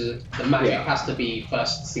because the magic Yeah. has to be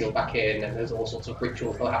first sealed back in, and there's all sorts of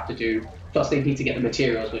rituals they'll have to do. Plus, they need to get the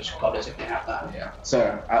materials, which God knows if they have that. Yeah.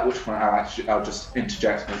 So at which point I'll just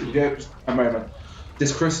interject. And say, just a moment.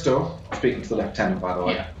 This crystal, speaking to the lieutenant, by the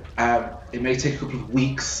way, it may take a couple of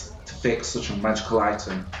weeks to fix such a magical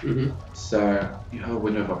item. Mm-hmm. So you have a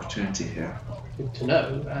window of opportunity here. Good to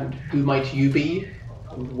know. And who might you be?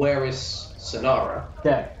 And where is Sonara?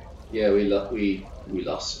 Dead. Yeah, we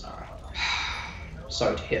lost Sonara.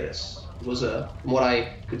 Sorry to hear this. It was from what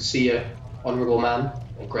I could see, a honourable man,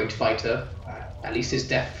 a great fighter. At least his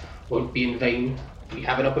death won't be in vain. We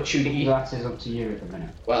have an opportunity. That is up to you at the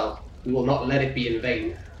minute. Well, we will not let it be in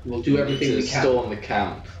vain. We will do everything to we can. storm the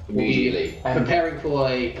camp We'll be immediately. preparing for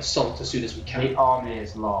a assault as soon as we The can. army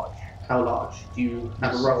is large. How large? Do you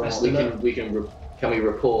have a Yes, rough we estimate? Can we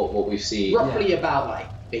report what we see? Roughly about like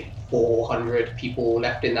maybe 400 people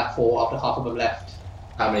left in that fort after half of them left.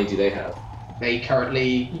 How many do they have? They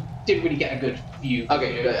currently didn't really get a good view.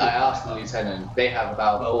 Okay, but I asked the lieutenant. They have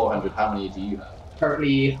about 400. How many do you have?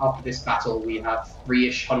 Currently, after this battle, we have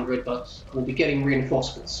 3-ish hundred, but we'll be getting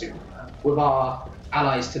reinforcements soon. With our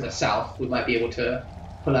allies to the south, we might be able to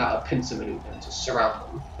pull out a pincer maneuver to surround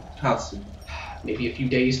them. How soon? Maybe a few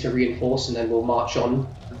days to reinforce, and then we'll march on.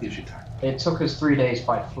 That gives you time. It took us 3 days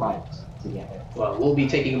by flight to get here. Well, we'll be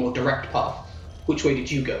taking a more direct path. Which way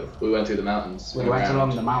did you go? We went through the mountains. We went around.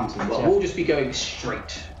 along the mountains. Well, yeah. we'll just be going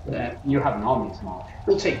straight there. You have an army to march.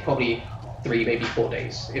 We'll take probably 3, maybe 4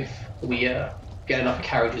 days if we get enough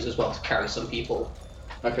carriages as well to carry some people.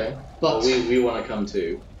 Okay. But Well, we want to come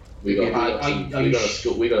too. We got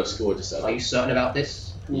a score to are settle. you certain about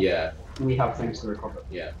this? Yeah, We have things to recover.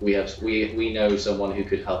 yeah. We know someone who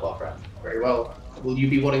could help our friend. Very well. Will you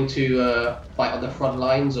be wanting to fight on the front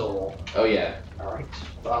lines or? Oh yeah. All right.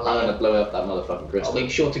 I'm gonna blow up that motherfucking I'll crystal.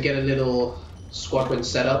 make sure to get a little squadron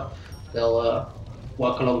set up. They'll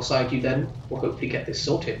work alongside you then. We'll hopefully get this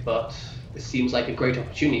sorted, but this seems like a great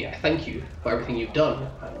opportunity. I thank you for everything you've done,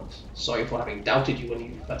 and sorry for having doubted you when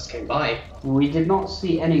you first came by. We did not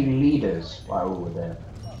see any leaders while we were there.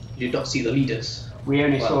 You did not see the leaders. We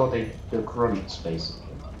only Well- saw the grunts, basically.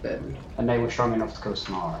 Then, And they were strong enough to go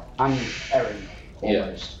Samara. And Erin, Yeah.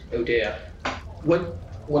 almost. oh dear.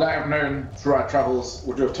 Would I have known through our travels,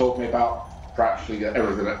 would you have told me about practically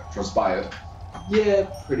everything that transpired? Yeah,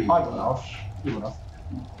 pretty I don't know. You would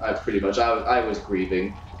have. Pretty much. I was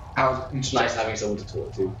grieving. I was It's nice having someone to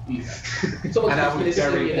talk to. Someone and I who's was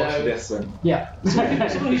listening, very you much know. listen. Yeah. Someone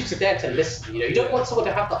who's just there to listen. You know, you don't want someone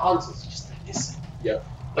to have the answers. You just listen.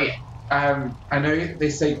 I know they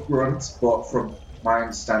say grunt, but from my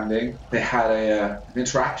understanding, they had an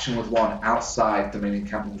interaction with one outside the main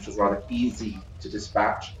encampment, which was rather easy to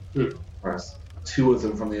dispatch. Whereas 2 of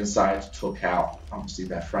them from the inside took out, obviously,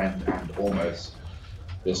 their friend and almost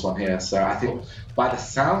this one here. So I think, by the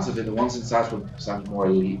sounds of it, the ones inside would sound more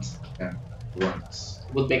elite than grunts.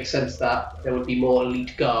 It would make sense that there would be more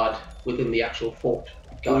elite guard within the actual fort.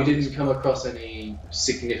 But we didn't come across any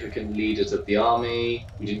significant leaders of the army.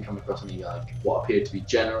 We didn't come across any what appeared to be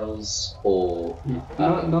generals or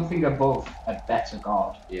Nothing above a better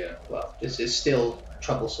guard. yeah. Well, this is still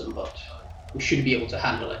troublesome, but we should be able to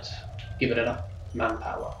handle it, given enough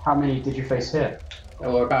manpower. How many did you face here?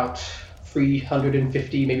 There were about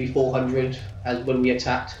 350, maybe 400 as when we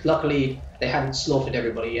attacked. Luckily, they hadn't slaughtered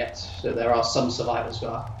everybody yet, so there are some survivors who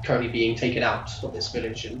are currently being taken out of this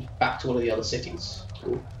village and back to one of the other cities.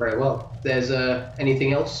 Very well. If there's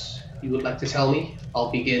anything else you would like to tell me,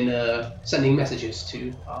 I'll begin sending messages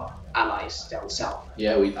to our allies down south.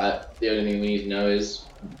 Yeah, the only thing we need to know is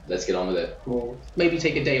let's get on with it. We'll maybe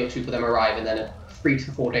take a day or 2 for them to arrive, and then 3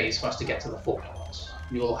 to 4 days for us to get to the fort.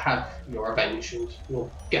 You'll have your revenge, and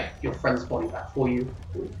you'll get your friend's body back for you.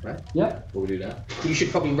 Right? Yeah. What we do now? You should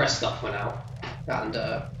probably rest up for now and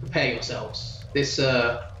prepare yourselves. This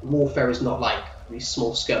warfare is not like these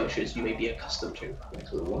small skirmishes you may be accustomed to.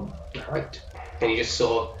 Excellent one. Alright. Then he just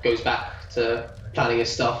sort of goes back to planning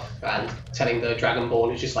his stuff and telling the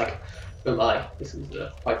Dragonborn, who's just like, oh my, this is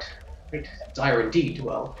quite dire indeed.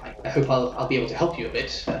 Well, I hope I'll be able to help you a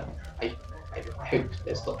bit. I hope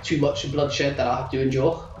there's not too much bloodshed that I'll have to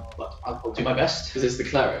endure, but I'll do my best. Is this the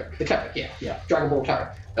cleric? The cleric, yeah. Yeah. Dragonborn cleric.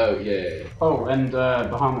 Oh yeah. Oh, and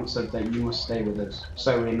Bahamut said that you must stay with us,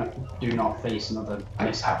 so we do not face another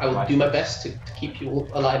mishap. I will like do my this. best to keep you all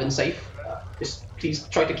alive and safe. Just please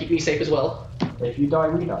try to keep me safe as well. If you die,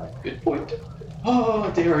 we die. Good point.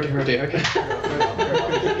 Oh dear, oh dear, oh dear. Okay.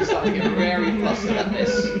 You're starting to get very flustered at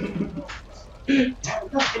this. Damn,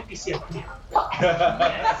 no NPC up here.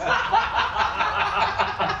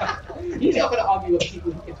 He's not going to argue with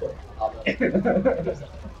people who can talk.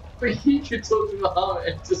 But you could talk to Muhammad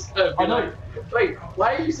and just I know. Wait,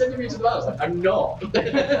 why are you sending me to the mountains? Like, I'm not.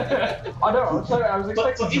 I know. So I was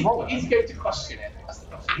expecting to roll He's it. going to question it. That's the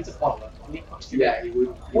question. He's a follower. Will he question it? Yeah, he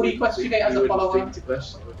would. Would he question it as a follower? Think to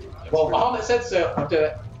question, would he? Well, Muhammad said so. I'll do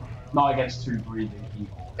it. Not against 2 breathing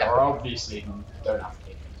people. Or obviously don't have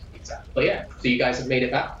to. Exactly. But yeah, so you guys have made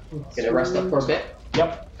it back. Gonna rest up for a bit,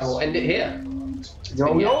 Yep. and we'll end it here.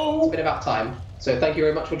 Yo, It's been about time. So thank you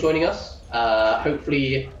very much for joining us.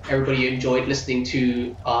 Hopefully everybody enjoyed listening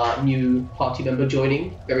to our new party member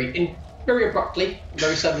joining very abruptly,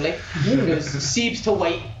 very suddenly. Because Siebes to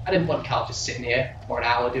wait. I didn't want Cal just sitting here for an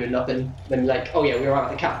hour doing nothing. Then like, oh yeah, we were out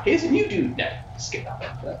at the camp. Here's a new dude. No, skip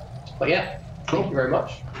that bit. But yeah, thank you very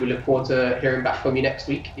much. We look forward to hearing back from you next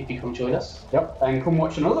week if you come join us. Yep, and come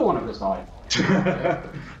watch another one of us live.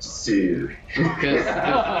 Soon. Because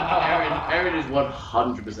Aaron is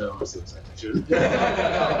 100% on a suicide mission.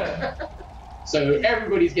 So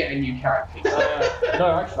everybody's getting new characters.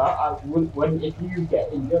 No, actually, when if you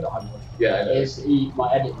get injured, I would. Yeah, I know.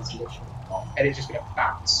 My edit is literally off. And it's just gonna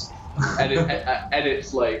bounce. And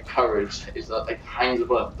it's like courage. It's like hangs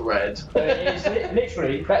above a thread. It's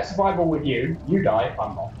literally, bet survival with you. You die if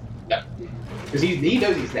I'm not. No. Because he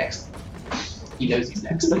knows he's next. He knows he's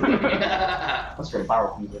next. That's where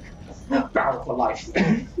barrel comes in. Barrel for life.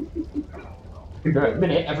 You do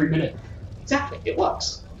it every minute. Exactly, it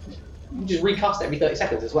works. You just recast it every 30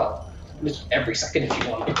 seconds as well. Just every second if you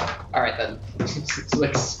want. Alright then. It's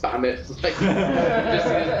like spam it. It's like just this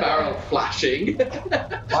barrel flashing.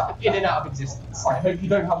 In and out of existence. I hope you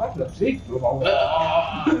don't have epilepsy.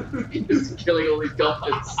 Just killing all these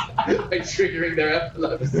goblins by triggering their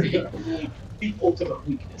epilepsy. The ultimate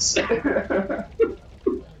weakness. Right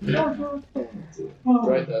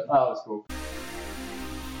then. Oh, that's cool.